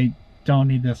 I don't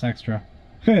need this extra.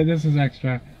 This is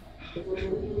extra.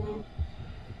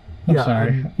 I'm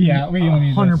sorry. Yeah, we don't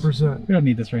need 100%. this. We don't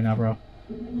need this right now, bro.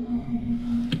 What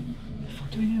the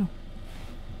fuck do we do?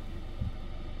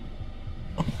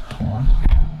 Hold on.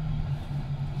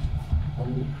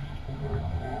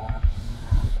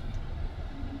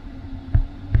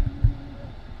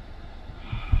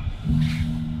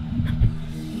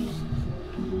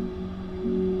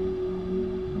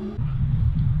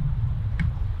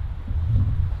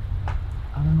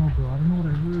 I don't know, bro. I don't know what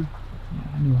I heard.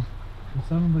 Yeah, I knew. It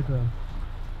sounded like a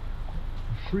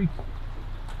shriek.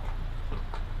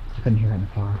 I couldn't hear it in the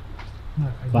car.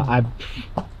 No, But I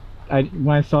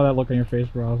when I saw that look on your face,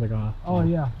 bro, I was like, oh. Oh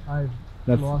yeah,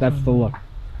 That's the look.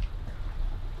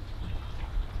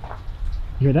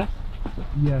 You hear that?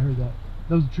 Yeah, I heard that.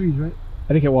 That was the trees, right?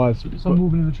 I think it was. Some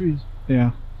moving in the trees.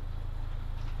 Yeah.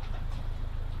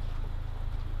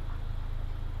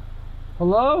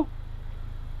 Hello?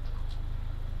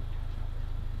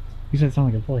 You said it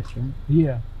sounded like a voice, right?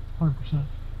 Yeah, 100%.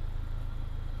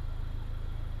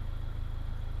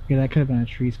 Yeah, that could have been a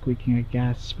tree squeaking, I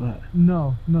guess, but...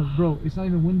 No, bro, it's not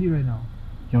even windy right now.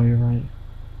 Yo, you're right.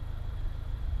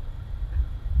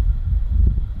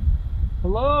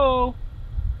 Hello?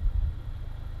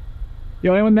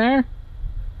 Yo, anyone there?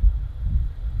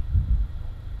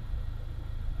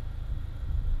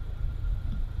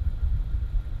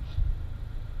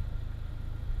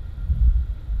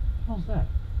 What was that?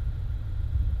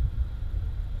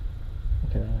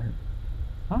 Okay, that I heard.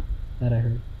 Huh? That I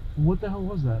heard. What the hell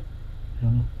was that? I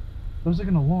don't know. That was like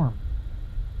an alarm,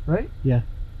 right? Yeah.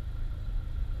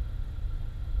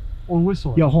 Or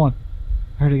whistle. Yo, hold on.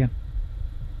 I heard it again.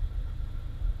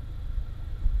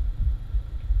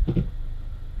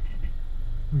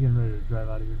 We're getting ready to drive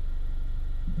out of here.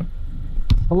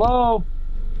 Hello?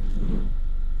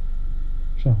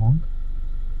 Should I honk?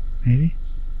 Maybe?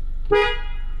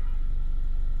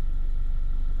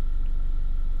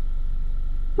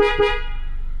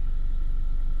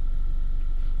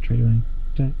 Try doing...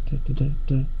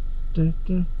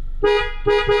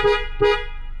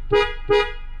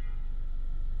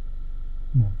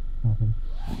 No, nothing.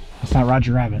 It's not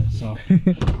Roger Rabbit, so...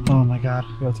 Oh my god.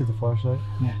 Yeah, I'll take the flashlight.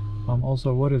 Yeah.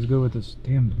 Also, what is good with this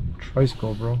damn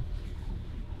tricycle, bro?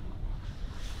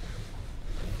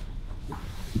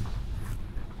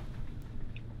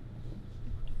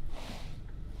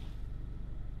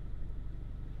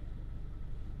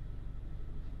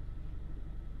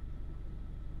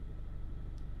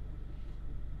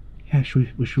 Yeah,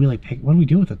 should we like pick... What do we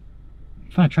do with it?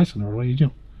 Find a tricycle or what do you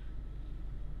do?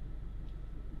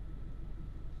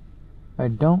 I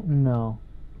don't know.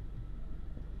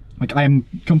 Like, I'm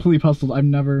completely puzzled. I've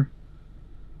never...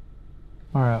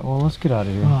 Alright, well, let's get out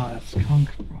of here. Oh, that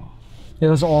skunk, bro. Yeah,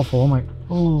 that's awful. I'm like,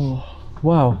 Oh.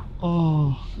 wow.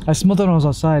 Oh. I smelled it when I was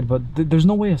outside, but there's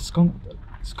no way a skunk...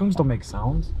 Skunks don't make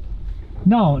sounds.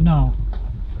 No, no.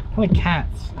 They're like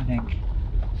cats, I think.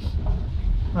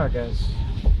 Alright, guys.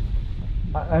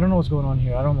 I don't know what's going on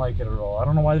here. I don't like it at all. I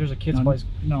don't know why there's a kid's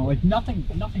bicycle. No, like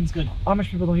nothing's good. Amish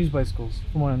people don't use bicycles,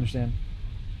 from what I understand.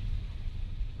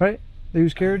 Right? They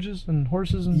use carriages and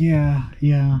horses and... Yeah.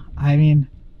 I mean,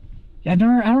 I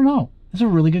don't know. That's a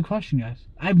really good question, guys.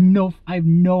 I have no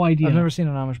idea. I've never seen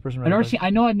an Amish person ride a bike. I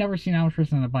know I've never seen an Amish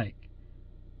person on a bike.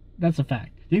 That's a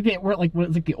fact. Do you think they were like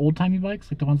the old timey bikes,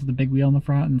 like the ones with the big wheel in the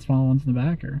front and the small ones in the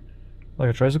back, or Like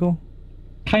a tricycle?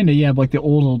 kinda, yeah, but like the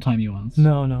old timey ones?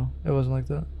 No, it wasn't like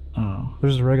that. Oh, It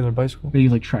was just a regular bicycle. they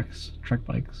use like trek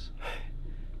bikes.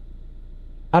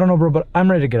 I don't know, bro, but I'm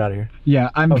ready to get out of here. Yeah,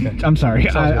 Okay. I'm sorry.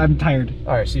 Sounds good. I'm tired.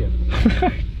 All right, see ya.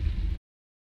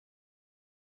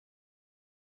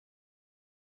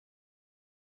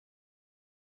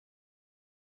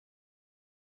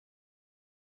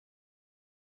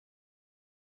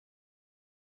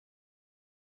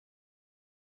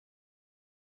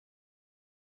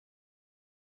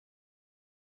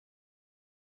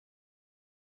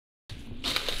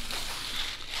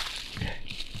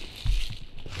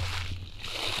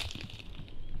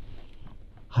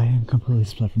 I am completely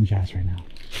split from Jazz right now.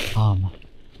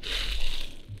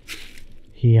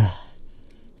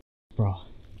 Bro.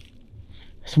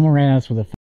 Someone ran us with a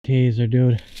taser,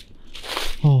 dude.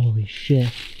 Holy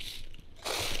shit.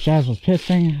 Jazz was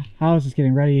pissing. I was just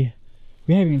getting ready.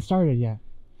 We haven't even started yet.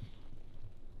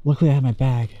 Luckily I have my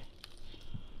bag.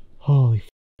 Holy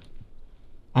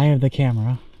I have the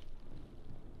camera.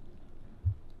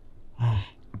 I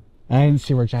didn't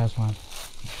see where Jazz went.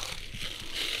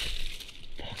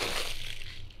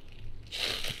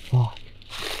 Fuck.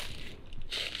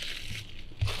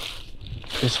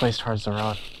 This way's towards the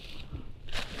road.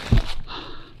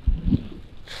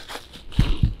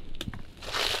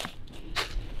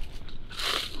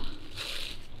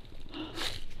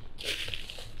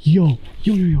 Yo.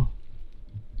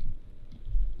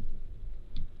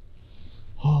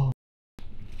 Oh.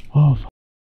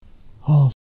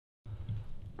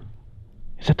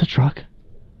 Is that the truck?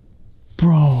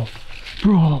 Bro.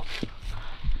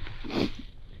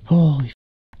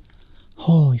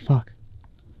 Holy fuck.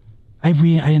 I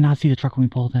did not see the truck when we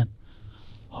pulled in.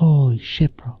 Holy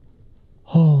shit, bro.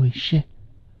 Holy shit.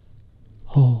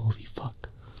 Holy fuck.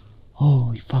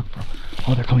 Holy fuck, bro.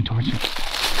 Oh, they're coming towards me.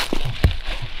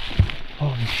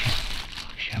 Holy shit.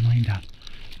 Holy shit, I'm laying down,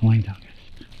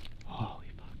 guys. Holy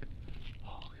fuck.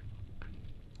 Holy fuck.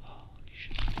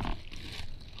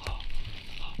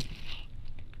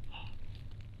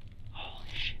 Holy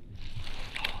shit.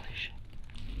 Holy shit.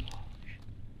 Holy shit.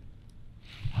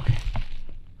 Okay.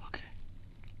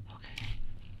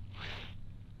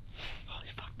 Holy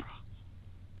fuck, bro.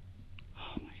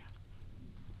 Oh my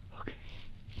god. Okay.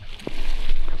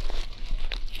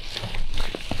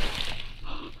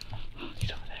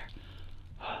 He's over there.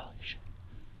 Holy shit.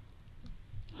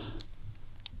 I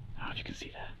don't know if you can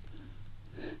see that.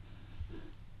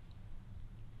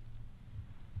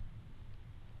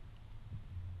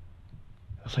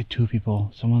 It's like two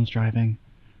people. Someone's driving,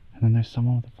 and then there's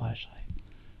someone with a flashlight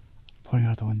pointing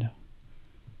out the window.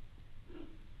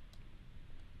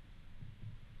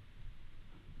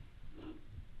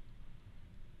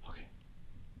 Okay.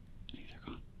 I think they're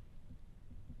gone.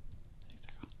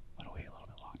 I'm gonna wait a little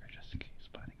bit longer just in case,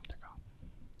 but I think they're gone.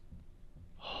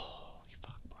 Holy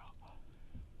fuck, bro.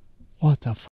 What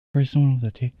the fuck? Where's someone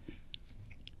with a T?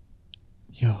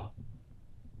 Yo.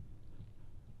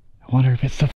 I wonder if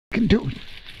it's the fucking dude.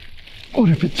 I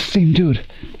wonder if it's the same dude.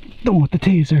 The one with the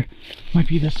taser. Might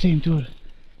be the same dude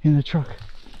in the truck.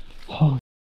 Holy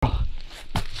bro.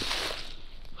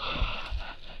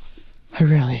 I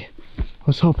really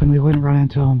was hoping we wouldn't run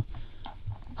into him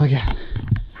again.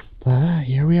 But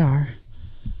here we are.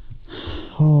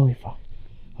 Holy fuck.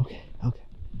 Okay.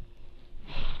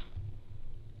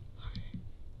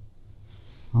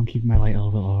 I'm keeping my light a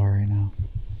little bit lower right now.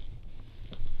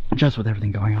 Just with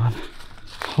everything going on.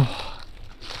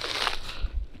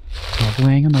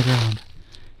 Laying on the ground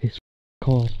is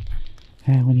cold,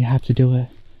 and when you have to do it,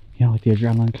 you know, like the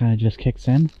adrenaline kind of just kicks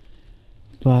in.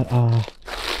 But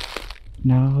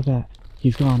now that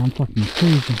he's gone, I'm fucking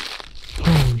freezing.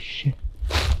 Holy shit.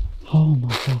 Oh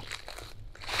my god.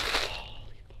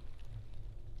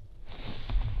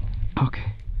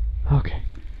 Okay.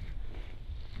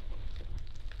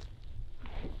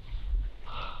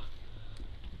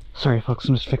 Sorry folks,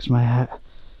 I'm just fixing my hat.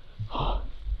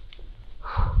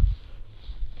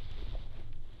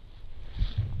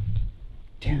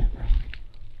 Damn it, bro.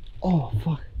 Oh,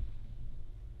 fuck.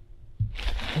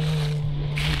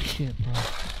 Holy shit, bro.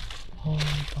 Holy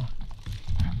fuck.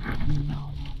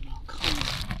 No. Come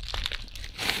on.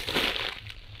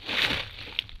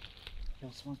 Yo,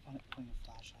 someone's putting a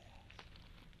flashlight out.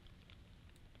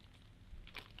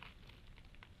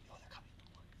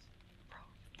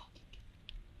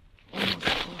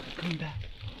 coming back.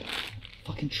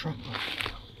 Fucking truck, bro.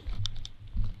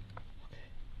 Okay.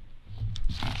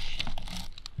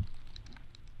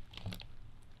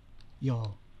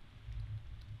 Yo.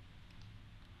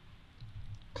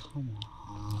 Come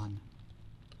on.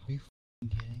 Are you f***ing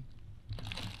kidding?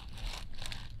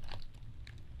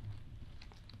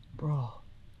 Bro.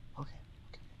 Okay.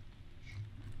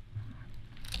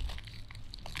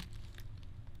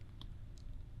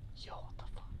 Yo, what the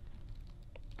fuck?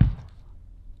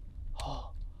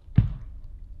 Oh.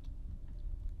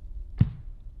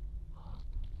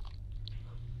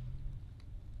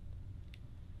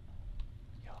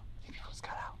 Yo, I think I just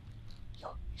got out. Yo,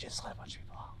 you just let a bunch of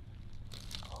people out.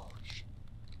 Holy shit.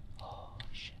 Holy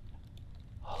shit.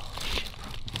 Holy shit, bro.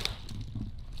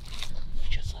 You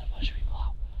just let a bunch of people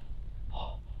out.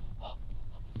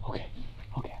 Okay.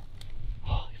 Okay.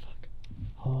 Holy fuck.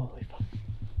 Holy fuck.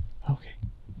 Okay.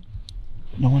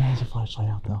 No one has a flashlight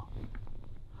out though.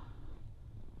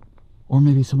 Or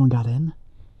maybe someone got in?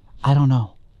 I don't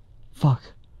know.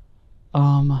 Fuck.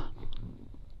 I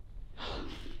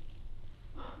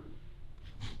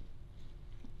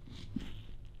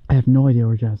have no idea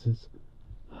where Jazz is.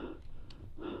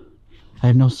 I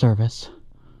have no service.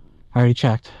 I already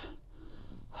checked.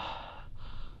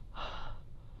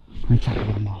 Let me check a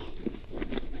little more.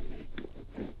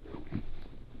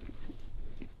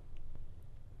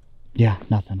 Yeah,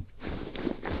 nothing.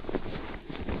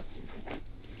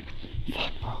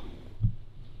 Fuck, bro.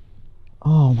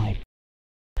 Oh my.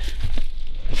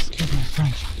 Excuse my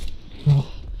French.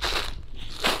 Oh.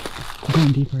 I'm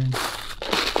going deeper in.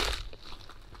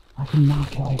 I cannot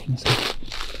get away from this guy.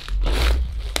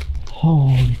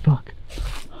 Holy fuck.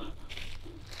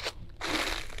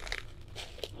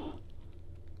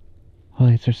 Oh,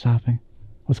 lights are stopping.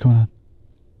 What's going on?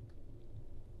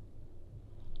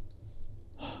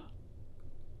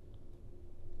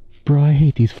 Bro, I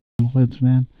hate these fucking woods,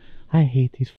 man. I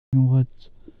hate these fucking woods.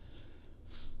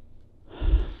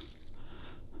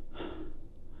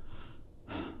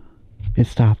 It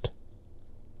stopped.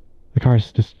 The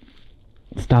car's just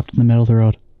stopped in the middle of the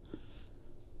road.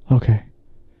 Okay.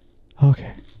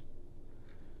 Okay.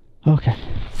 Okay.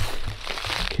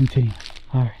 Continue.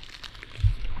 Alright.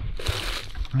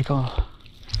 I'm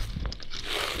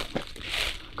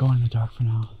going in the dark for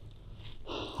now.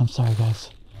 I'm sorry, guys.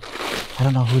 I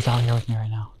don't know who's out here with me right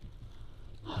now.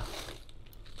 I'll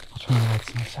turn on the lights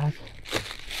in a sec.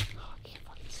 Oh, I can't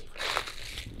fucking see.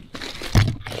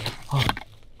 Oh.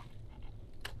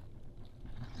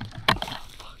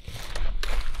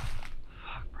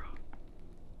 Fuck, bro.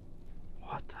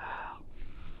 What the hell?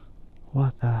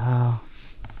 What the hell?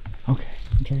 Okay,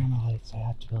 I'm turning on the lights. I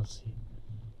have to be able to see.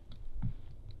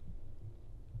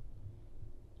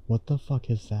 What the fuck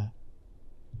is that?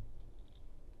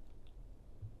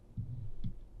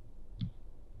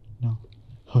 No.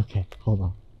 Okay, hold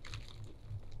on.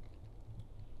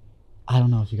 I don't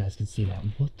know if you guys can see that.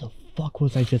 What the fuck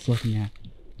was I just looking at?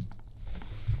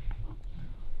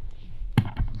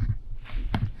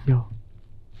 Yo.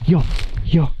 Yo.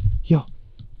 Yo. Yo.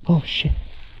 Oh shit.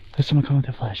 There's someone coming with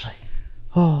a flashlight.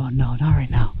 Oh no, not right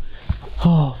now.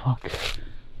 Oh fuck.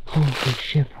 Holy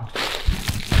shit, bro.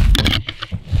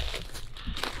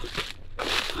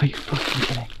 Are you fucking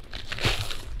kidding?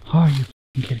 Are you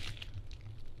fucking kidding?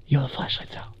 Yo, the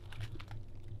flashlight's out.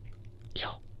 Yo.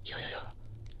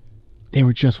 They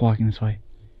were just walking this way.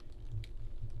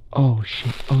 Oh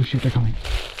shit, they're coming.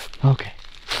 Okay.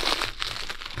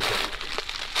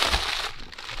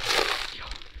 Yo.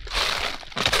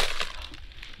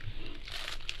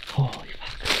 Holy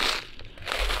fuck.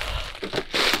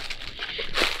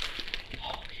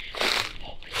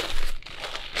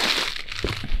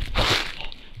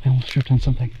 I almost tripped on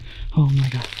something. Oh my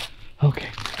god. Okay.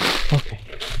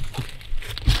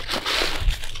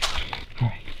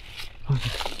 Alright. Okay.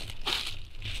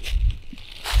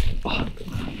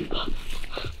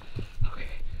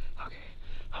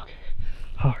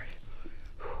 Alright.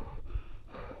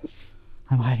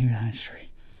 I'm hiding behind a tree.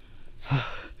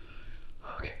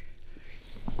 Okay.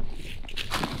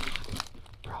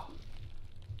 Bro.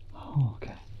 Oh,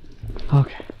 okay.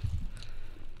 Okay.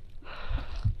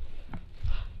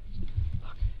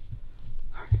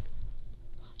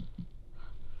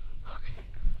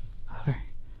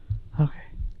 Okay.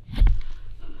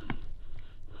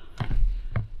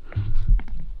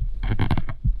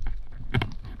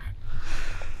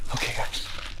 Okay, guys.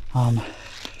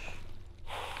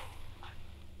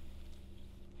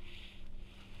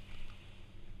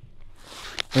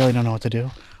 Really don't know what to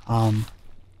do.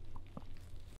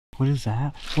 What is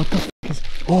that? What the fuck is?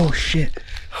 Oh shit!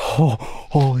 Oh,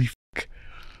 holy fuck!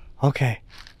 Okay,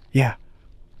 yeah.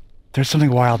 There's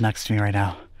something wild next to me right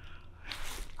now.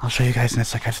 I'll show you guys in a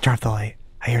sec. I have to turn off the light.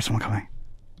 I hear someone coming.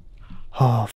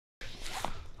 Oh,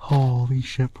 holy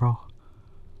shit, bro.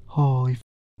 Holy.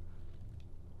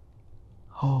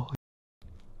 Holy.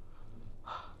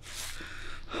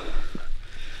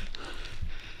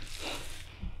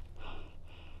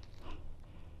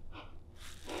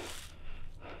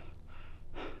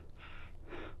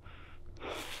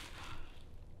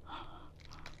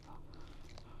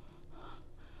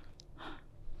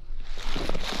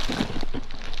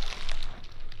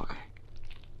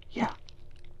 Yeah,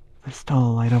 there's still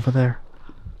a light over there.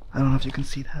 I don't know if you can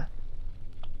see that.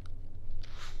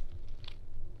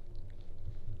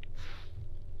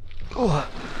 Oh.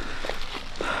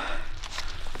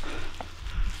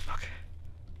 Okay.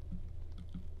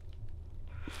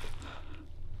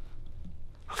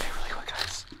 Okay, really quick,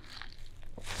 guys.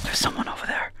 There's someone over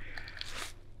there.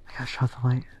 I gotta shut the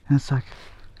light in a sec.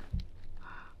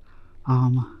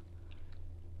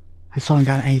 I still haven't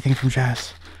gotten anything from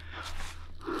Jazz.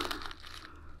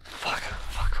 Fuck.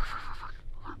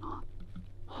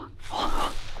 Hold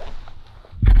on.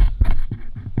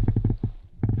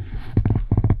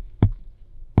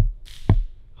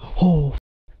 Oh,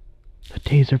 the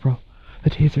taser, bro. The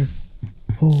taser.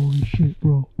 Holy shit,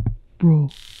 bro.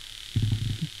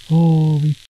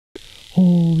 Holy.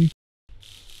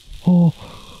 Oh,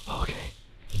 okay.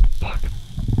 Fuck.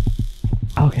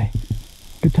 Okay.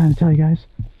 Good time to tell you guys.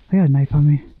 I got a knife on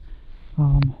me.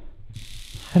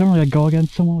 I don't really go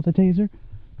against someone with a taser.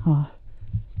 Well,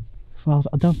 I'll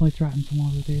definitely threaten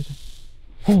someone with a taser.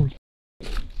 Holy.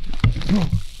 Bro,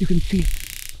 you can see it.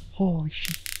 Holy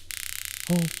shit.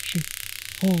 Holy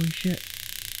shit.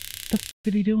 What the f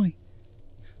is he doing?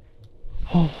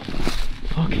 Oh,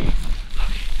 okay.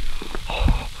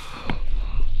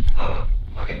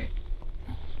 Okay.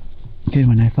 Get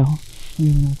my knife out.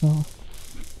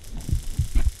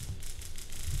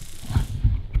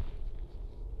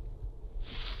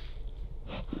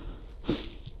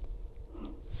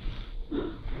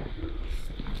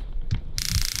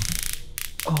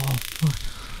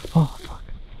 Oh fuck.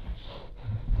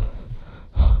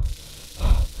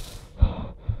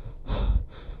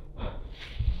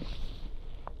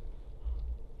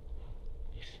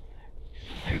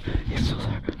 He's still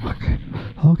there.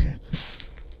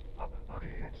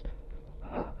 Okay, guys.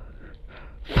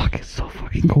 Fuck, it's so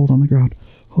fucking cold on the ground.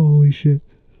 Holy shit.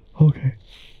 Okay.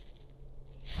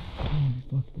 Holy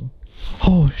fuck, bro.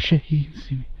 Oh shit, he can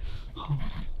see me. Oh.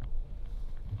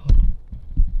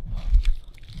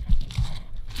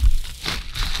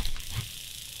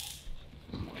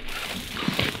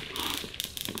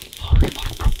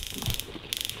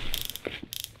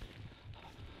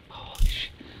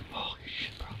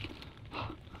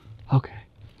 Okay.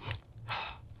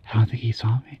 I don't think he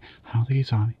saw me. I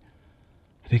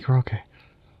think we're okay.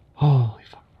 Holy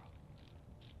fuck,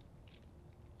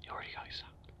 bro. Where'd he go? He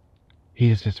stopped. He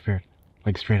just disappeared.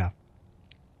 Like, straight up.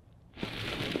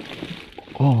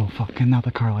 Oh, fuck. And now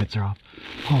the car lights are off.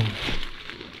 Holy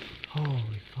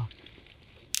fuck.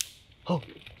 Oh,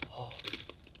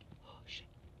 shit.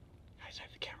 Guys, I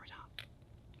have the camera down.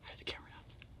 I have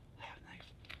a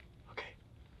knife. Okay.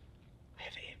 I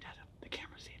have it aimed at him. The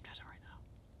camera's aimed at him right now.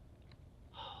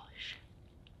 Holy shit.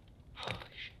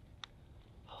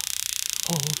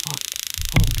 Oh, fuck.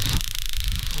 Fuck.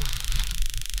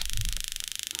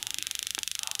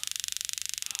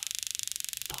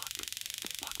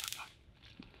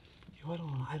 Yo,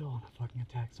 I don't want to fucking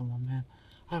attack someone, man.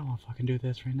 I don't want to fucking do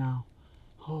this right now.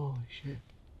 Holy shit.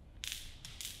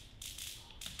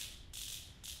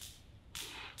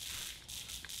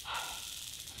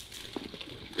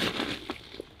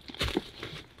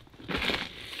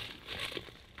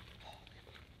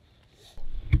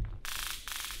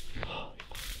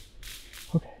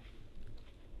 Okay.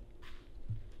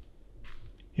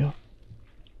 Yo.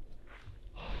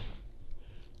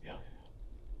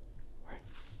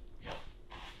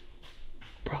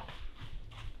 Bro.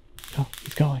 Yo,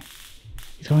 he's going.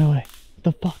 He's going away. What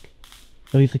the fuck?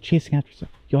 Yo, he's like chasing after stuff.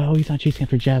 Yo, he's not chasing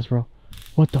after Jazz, bro.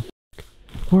 What the fuck?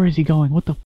 Where is he going? What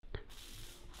the fuck?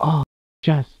 Oh,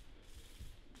 Jazz.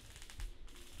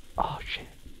 Oh, shit.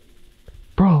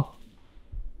 Bro.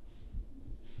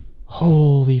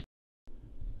 Holy.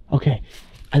 Okay.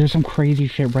 There's some crazy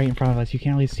shit right in front of us. You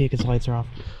can't really see it because the lights are off.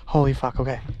 Holy fuck.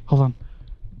 Okay. Hold on.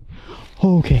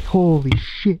 Okay. Holy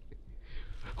shit.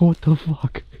 What the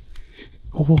fuck?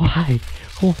 Why?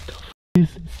 What the fuck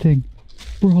is this thing?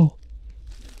 Bro.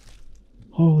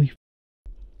 Holy f.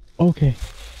 Okay.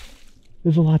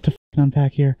 There's a lot to fucking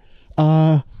unpack here.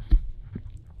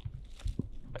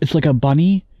 It's like a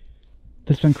bunny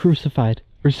that's been crucified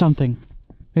or something.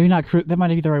 Maybe not that might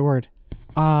be the right word.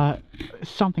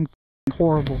 Something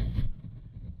horrible.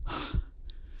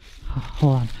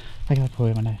 Hold on, I gotta put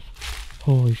away my knife.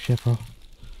 Holy shit, bro.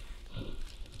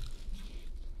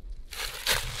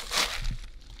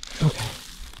 Okay,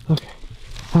 okay,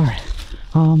 alright.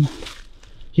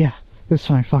 Yeah, there's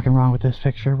something fucking wrong with this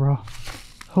picture, bro.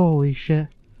 Holy shit.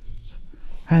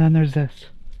 And then there's this,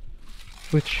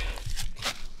 which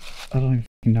I don't even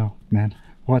fucking know, man.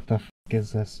 What the fuck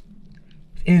is this?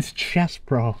 It's chest,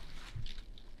 bro.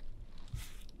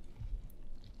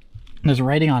 There's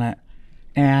writing on it,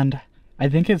 and I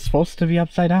think it's supposed to be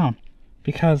upside down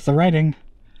because the writing,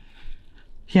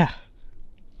 yeah,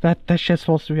 that shit's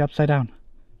supposed to be upside down.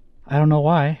 I don't know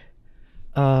why,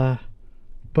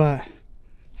 but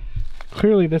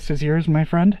clearly this is yours, my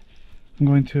friend. I'm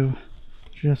going to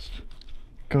just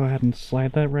go ahead and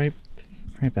slide that right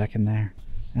back in there,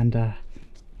 and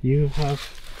you have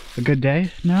a good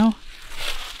day now.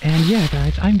 And yeah,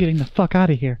 guys, I'm getting the fuck out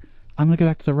of here. I'm gonna go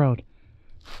back to the road.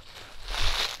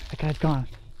 That guy's gone,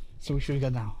 so we should be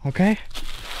good now. Okay?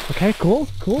 Okay, cool,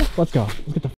 cool. Let's go.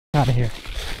 Let's get the fuck out of here.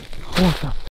 What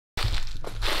the?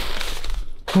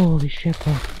 Holy shit,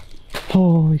 bro.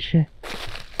 Holy shit.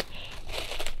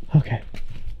 Okay.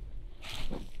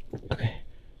 Okay.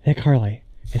 That car light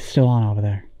is still on over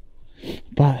there,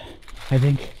 but I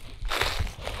think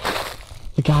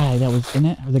the guy that was in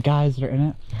it, or the guys that are in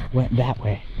it, went that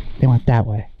way. They went that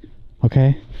way.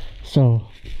 Okay? So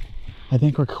I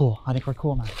think we're cool. I think we're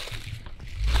cool now.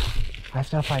 I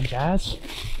still find Jazz.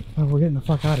 Oh, we're getting the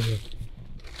fuck out of here.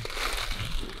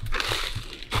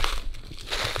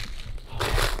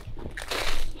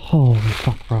 Holy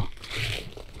fuck, bro.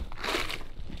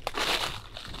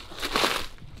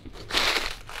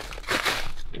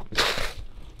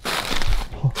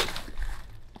 Oh.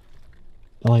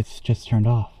 The lights just turned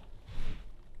off.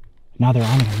 Now they're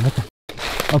on again. What the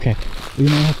f? Okay, we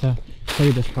may have to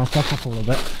play this process up a little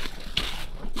bit.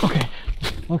 Okay,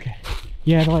 okay.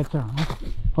 Yeah, the lights are on. Okay.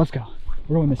 Let's go.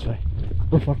 We're going this way.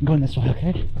 We're fucking going this way,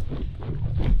 okay?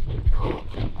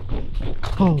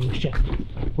 Holy shit.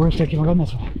 We're sticking, we're going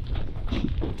this way.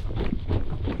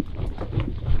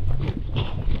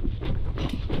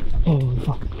 Holy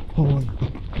fuck.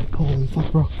 Holy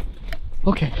fuck, bro.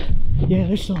 Okay. Yeah,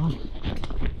 they're still on.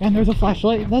 And there's a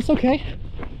flashlight. That's okay.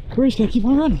 We're just gonna keep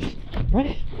on running.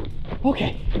 Right?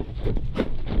 Okay.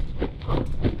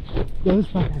 Yo, this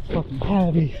backpack's fucking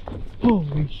heavy.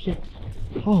 Holy shit.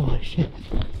 Holy shit.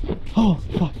 Holy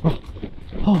fuck, bro.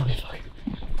 Holy fuck.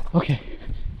 Okay.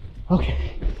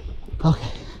 Okay.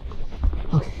 Okay.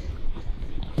 Okay.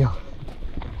 Yo.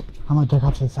 I'm gonna duck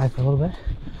off to the side for a little bit.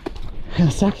 In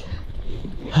a sec.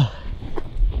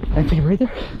 I take a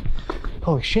breather.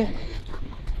 Holy shit.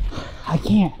 I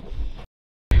can't.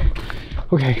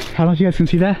 Okay, I don't know if you guys can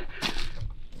see that.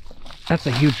 That's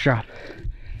a huge drop.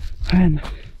 And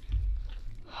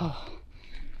oh,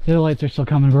 the lights are still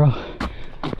coming, bro.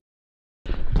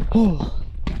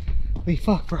 Holy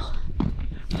fuck, bro.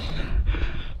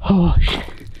 Oh shit.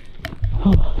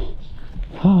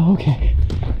 Oh, okay.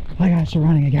 My guys are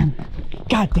running again.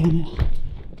 God damn it.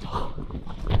 Oh,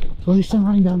 at least I'm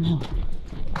running downhill.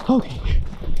 Okay.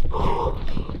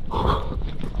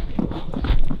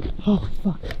 Oh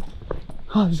fuck.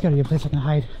 Oh, there's gotta be a place I can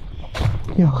hide.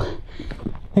 Yo,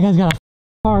 that guy's got a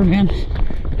car, man.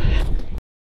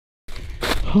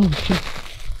 Holy shit.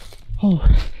 Oh,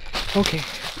 okay.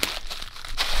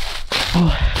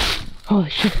 Oh, holy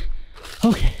shit.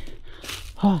 Okay.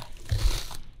 Oh.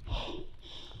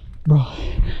 Bro,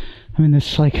 I'm in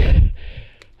this, like,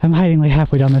 I'm hiding like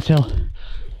halfway down this hill.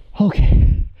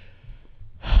 Okay.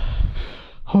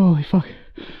 Holy fuck.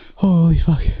 Holy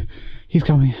fuck. He's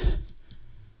coming.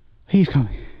 He's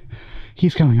coming.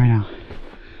 He's coming right now.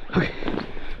 Okay.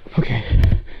 Okay.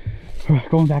 Alright,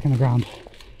 going back in the ground.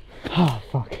 Oh,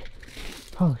 fuck.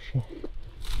 Oh, shit.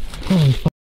 Holy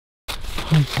fuck.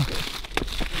 Holy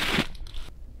fuck.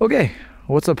 Okay,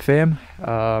 what's up, fam?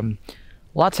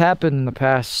 Lots happened in the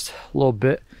past little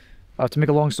bit. To make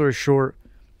a long story short,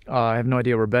 I have no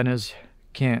idea where Ben is.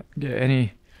 Can't get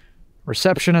any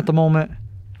reception at the moment.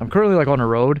 I'm currently like on a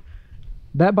road.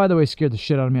 That, by the way, scared the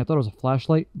shit out of me. I thought it was a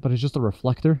flashlight, but it's just a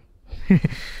reflector.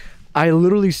 I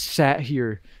literally sat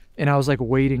here and I was like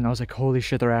waiting. I was like, holy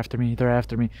shit, they're after me. They're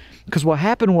after me. Because what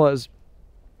happened was,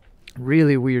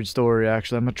 really weird story,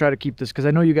 actually. I'm going to try to keep this because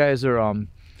I know you guys are, I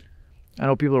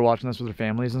know people are watching this with their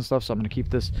families and stuff, so I'm going to keep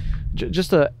this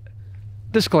just a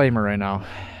disclaimer right now.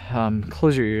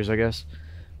 Close your ears, I guess.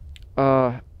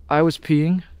 I was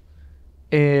peeing.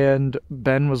 And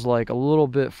Ben was like a little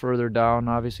bit further down.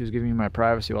 Obviously, he was giving me my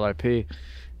privacy while I pee.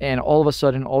 And all of a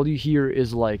sudden, all you hear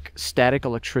is like static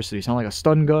electricity. Sound like a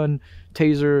stun gun,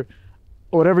 taser,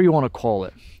 whatever you want to call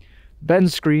it. Ben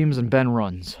screams and Ben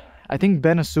runs. I think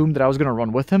Ben assumed that I was gonna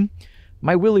run with him.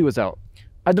 My willy was out.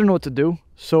 I didn't know what to do,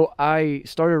 so I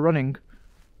started running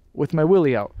with my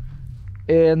willy out.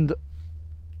 And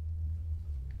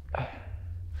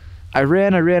I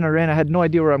ran. I had no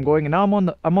idea where I'm going, and now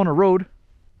I'm on a road.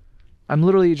 I'm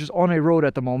literally just on a road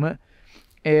at the moment,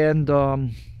 and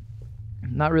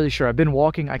not really sure. I've been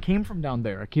walking. I came from down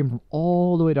there. I came from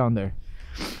all the way down there.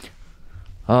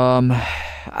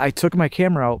 I took my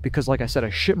camera out because, like I said, I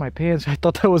shit my pants. I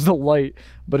thought that was the light,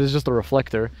 but it's just a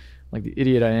reflector, like the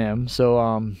idiot I am.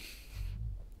 So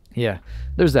yeah,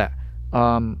 there's that.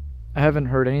 I haven't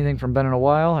heard anything from Ben in a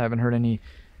while. I haven't heard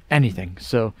anything.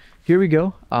 So here we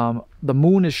go. The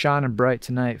moon is shining bright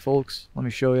tonight, folks. Let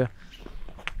me show you.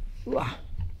 I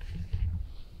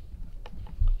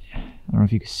don't know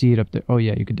if you can see it up there. Oh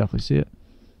yeah, you can definitely see it.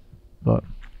 But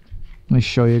let me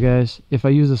show you guys. If I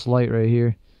use this light right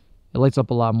here, it lights up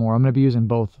a lot more. I'm going to be using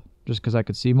both just because I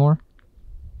could see more.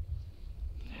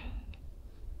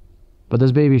 But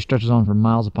this baby stretches on for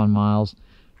miles upon miles.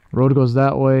 Road goes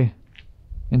that way,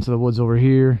 into the woods over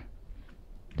here,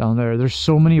 down there. There's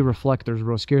so many reflectors,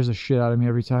 bro. It scares the shit out of me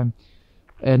every time.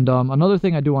 And another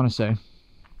thing I do want to say,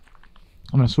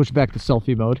 I'm going to switch back to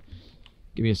selfie mode.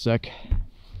 Give me a sec.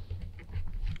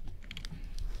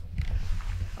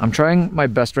 I'm trying my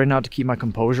best right now to keep my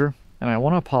composure, and I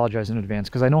want to apologize in advance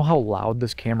because I know how loud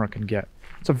this camera can get.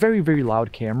 It's a very, very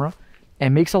loud camera, and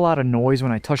it makes a lot of noise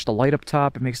when I touch the light up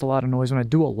top. It makes a lot of noise when I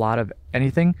do a lot of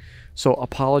anything, so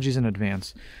apologies in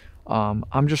advance.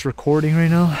 I'm just recording right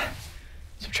now,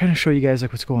 so I'm trying to show you guys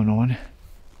like what's going on.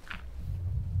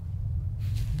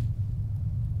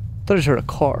 I thought I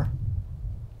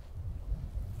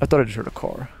just heard a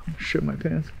car. I'm shitting my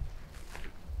pants.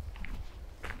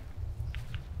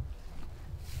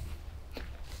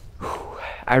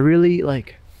 I really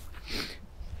like,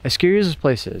 as scary as this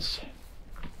place is,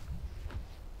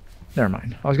 never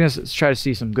mind. I was gonna try to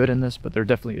see some good in this, but there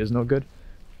definitely is no good.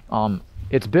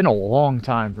 It's been a long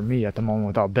time for me at the moment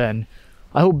without Ben.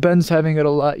 I hope Ben's having it a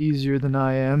lot easier than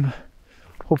I am.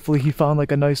 Hopefully he found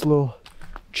like a nice little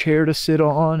chair to sit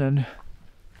on and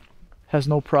has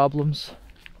no problems.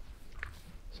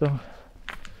 So,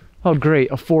 oh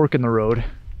great, a fork in the road.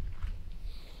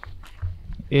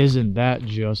 Isn't that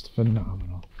just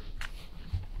phenomenal?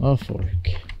 A fork.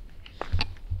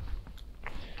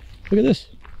 Look at this.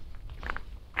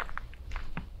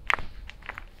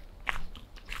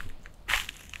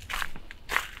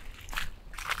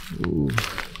 Ooh.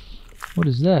 What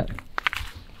is that?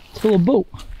 It's a little boat.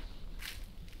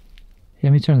 Hey,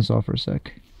 let me turn this off for a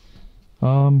sec.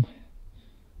 I'm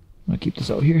gonna keep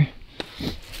this out here.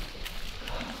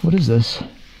 What is this?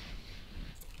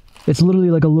 It's literally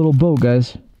like a little boat,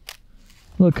 guys.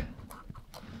 Look.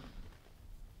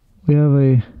 We have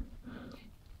a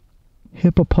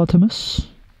hippopotamus.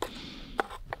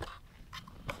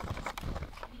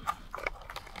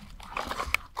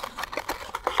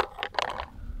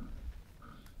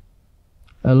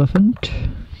 Elephant.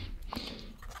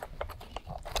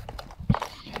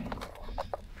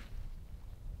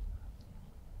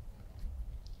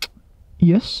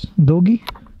 Yes, doggy.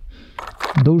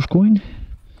 Dogecoin.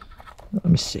 Let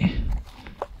me see.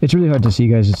 It's really hard to see,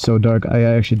 guys. It's so dark. I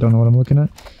actually don't know what I'm looking at.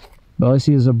 But all I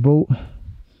see is a boat.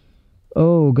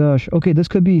 Oh gosh. Okay, this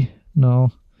could be...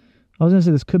 No. I was gonna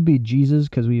say this could be Jesus,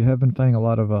 because we have been finding a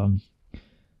lot of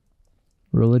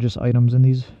religious items in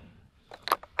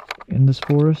this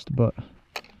forest, but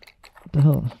what the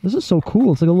hell? This is so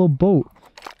cool. It's like a little boat.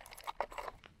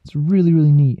 It's really,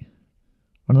 really neat.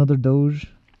 Another Doge.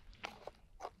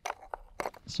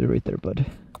 Sit right there, bud.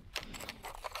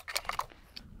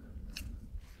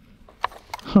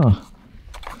 Huh.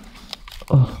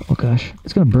 Oh gosh.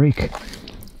 It's gonna break.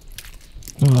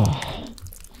 Oh.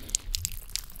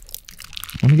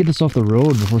 Let me get this off the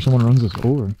road before someone runs this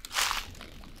over.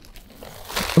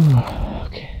 Oh,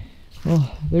 okay.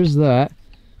 Well, there's that.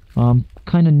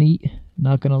 Kind of neat,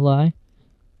 not gonna lie.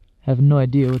 Have no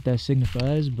idea what that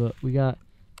signifies, but we got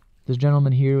this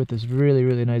gentleman here with this really,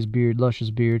 really nice beard, luscious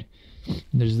beard. And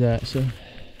there's that, so.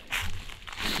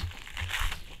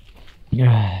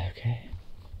 Yeah, okay.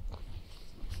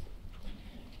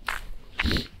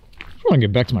 I want to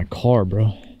get back to my car,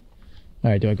 bro.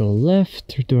 Alright, do I go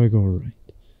left or do I go right?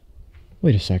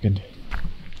 Wait a second.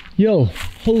 Yo,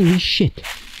 holy shit.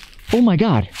 Oh my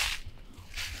god.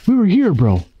 We were here,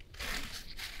 bro.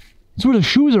 It's where the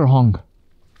shoes are hung.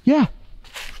 Yeah.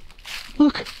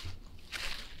 Look.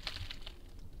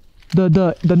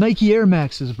 The Nike Air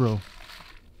Maxes, bro.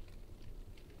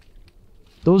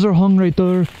 Those are hung right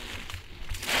there.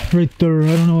 Right there.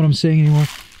 I don't know what I'm saying anymore.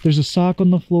 There's a sock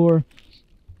on the floor.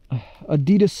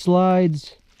 Adidas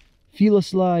slides, Fila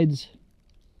slides,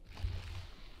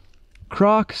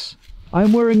 Crocs.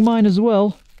 I'm wearing mine as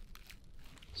well.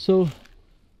 So,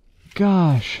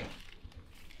 gosh,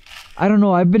 I don't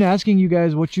know. I've been asking you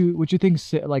guys what you think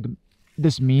like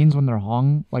this means when they're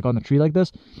hung like on the tree like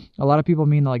this. A lot of people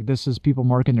mean like this is people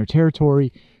marking their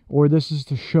territory, or this is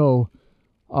to show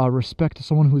respect to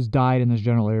someone who's died in this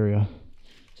general area.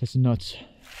 That's nuts.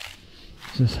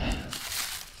 This is...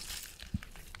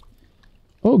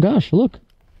 Oh gosh, look,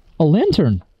 a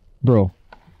lantern, bro.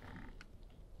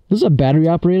 This is a battery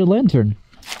operated lantern.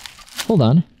 Hold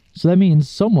on. So that means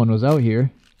someone was out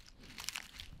here.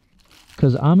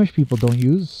 Because Amish people don't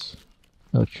use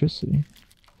electricity.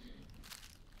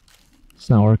 It's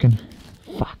not working.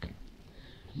 Fuck.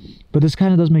 But this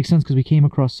kind of does make sense because we came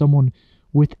across someone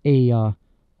with a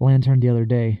lantern the other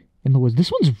day in the woods.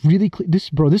 This one's really clean. This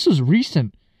is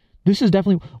recent. This is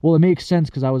definitely... Well, it makes sense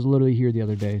because I was literally here the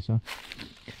other day, so...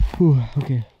 Whew,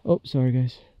 okay. Oh, sorry,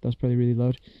 guys. That was probably really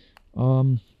loud.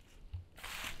 Well,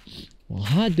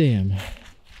 hot damn.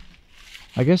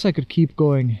 I guess I could keep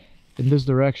going in this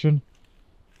direction.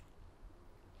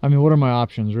 I mean, what are my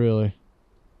options, really?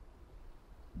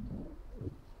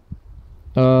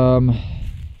 I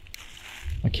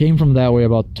came from that way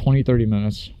about 20-30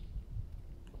 minutes.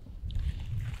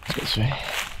 Let's go this way.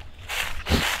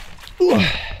 Ooh.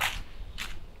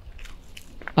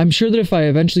 I'm sure that if I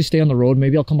eventually stay on the road,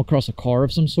 maybe I'll come across a car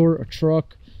of some sort, a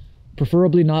truck,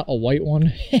 preferably not a white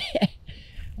one.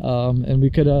 And we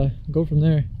could go from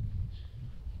there.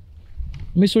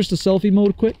 Let me switch to selfie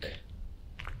mode quick.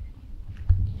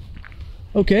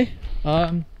 Okay.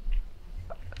 What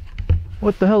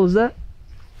the hell is that?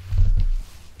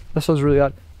 That sounds really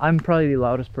odd. I'm probably the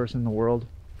loudest person in the world,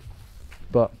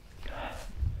 but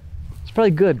it's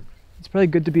probably good. It's probably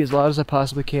good to be as loud as I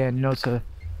possibly can. You know, it's a...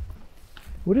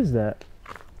 What is that?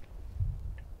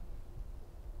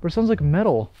 Bro, it sounds like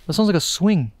metal. That sounds like a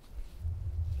swing.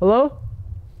 Hello?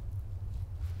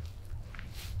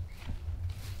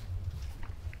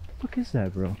 What is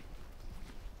that, bro?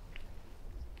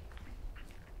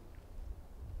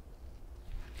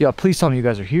 Yeah, please tell me you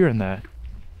guys are hearing that.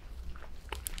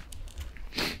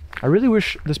 I really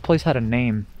wish this place had a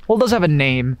name. Well, it does have a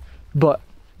name, but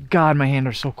God, my hands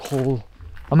are so cold.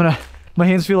 My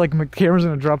hands feel like my camera's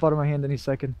gonna drop out of my hand any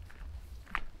second.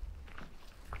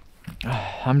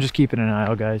 I'm just keeping an eye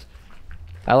out, guys.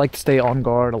 I like to stay on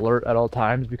guard, alert at all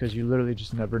times, because you literally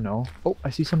just never know. Oh,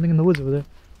 I see something in the woods over there.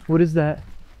 What is that?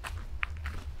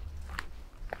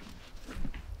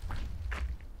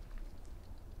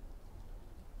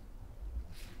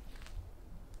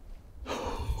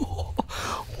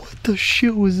 What the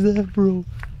shit was that, bro?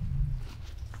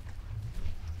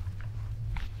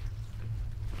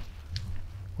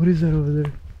 What is that over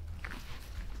there?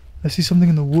 I see something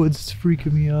in the woods. It's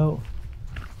freaking me out.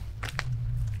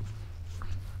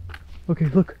 Okay,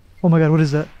 look. Oh my God, what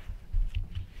is that?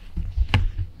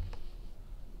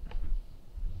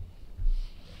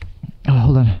 Oh,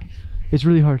 hold on. It's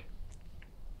really hard.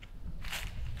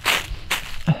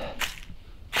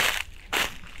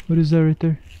 What is that right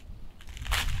there?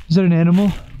 Is that an animal?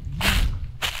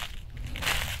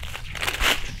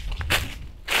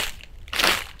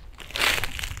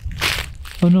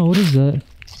 Oh no, what is that?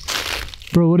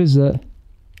 Bro, what is that?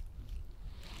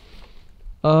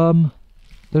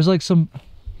 There's like some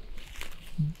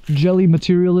jelly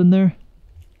material in there.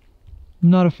 I'm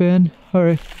not a fan.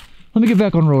 Alright, let me get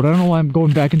back on road. I don't know why I'm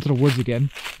going back into the woods again.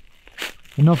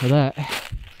 Enough of that.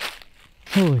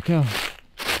 Holy cow.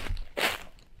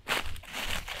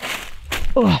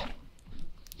 Oh.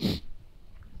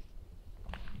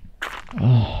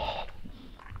 Oh.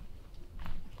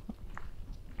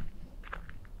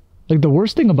 Like, the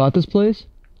worst thing about this place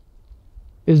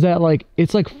is that, like,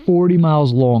 it's like 40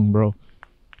 miles long, bro.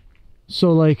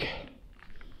 So, like,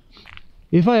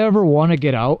 if I ever want to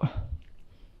get out,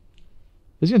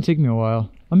 it's gonna take me a while.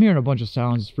 I'm hearing a bunch of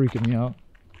sounds. It's freaking me out.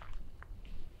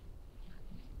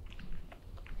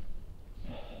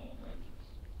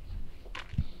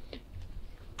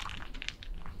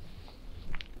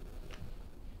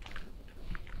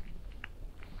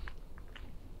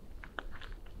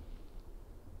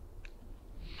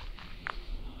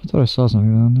 I thought I saw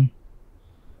something down there.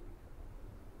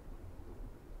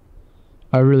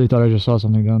 I really thought I just saw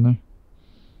something down there.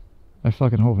 I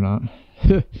fucking hope not.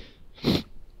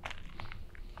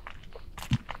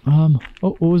 Oh,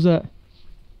 what was that?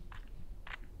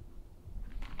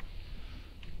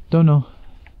 Don't know.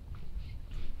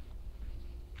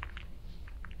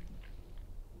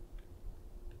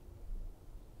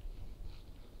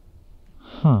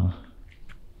 Huh.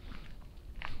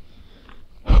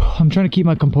 trying to keep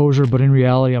my composure, but in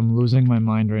reality, I'm losing my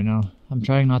mind right now. I'm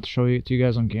trying not to show it to you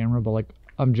guys on camera, but like,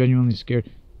 I'm genuinely scared.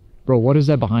 Bro, what is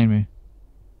that behind me?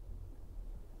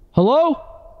 Hello?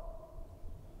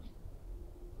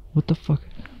 What the fuck?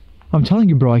 I'm telling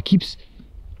you, bro, I keep...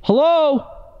 Hello?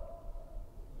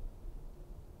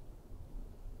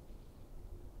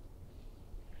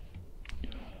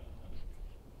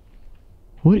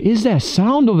 What is that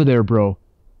sound over there, bro?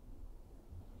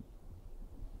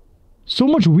 So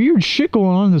much weird shit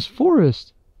going on in this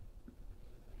forest.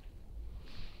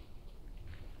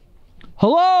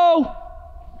 Hello?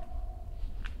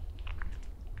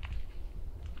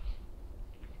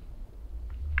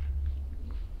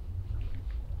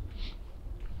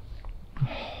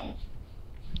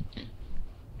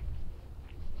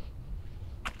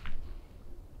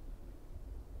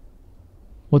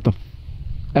 What the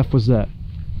F was that?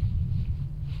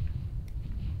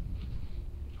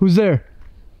 Who's there?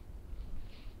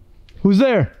 Who's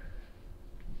there?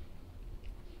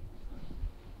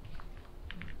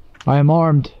 I am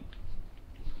armed.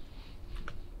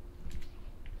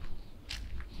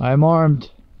 I am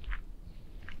armed.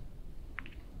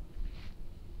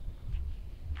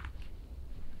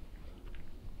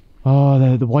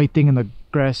 Oh, the white thing in the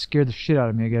grass scared the shit out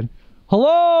of me again.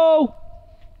 Hello?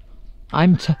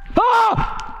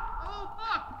 Ah!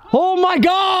 Oh my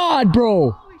god,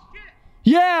 bro! Holy shit!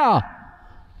 Yeah!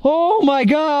 Oh my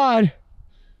god!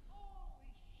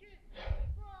 Holy shit,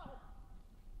 bro!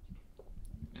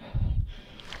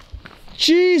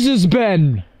 Jesus,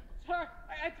 Ben! Sir,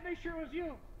 I had to make sure it was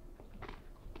you.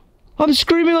 I'm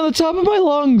screaming on the top of my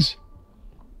lungs.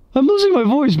 I'm losing my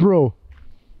voice, bro.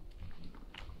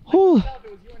 Oh,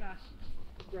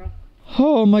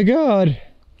 oh my god.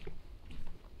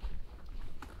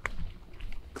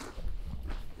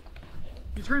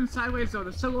 You turned sideways though,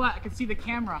 the silhouette, I could see the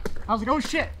camera. I was like, oh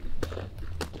shit.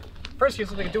 First you had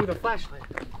something to do with a flashlight.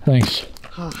 Thanks.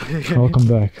 Welcome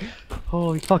back.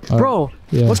 Holy fuck. Bro,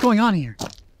 yeah. What's going on here?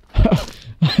 I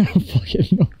don't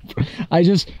fucking know.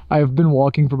 I've been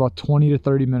walking for about 20 to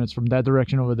 30 minutes from that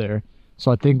direction over there.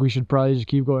 So I think we should probably just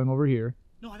keep going over here.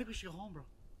 No, I think we should go home, bro.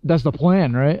 That's the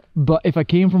plan, right? But if I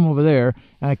came from over there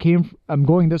and I'm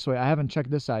going this way, I haven't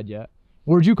checked this side yet.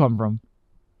 Where'd you come from?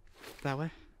 That way?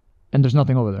 And there's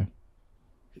nothing over there.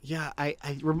 Yeah, I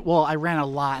ran a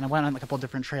lot and I went on a couple of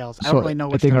different trails. I So don't really know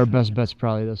which I think our direction. best bet's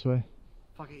probably this way.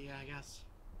 Fuck it, yeah, I guess.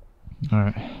 All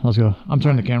right, let's go. I'm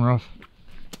turning the camera off.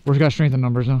 We've got strength in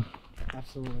numbers now.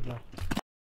 Absolutely, bro.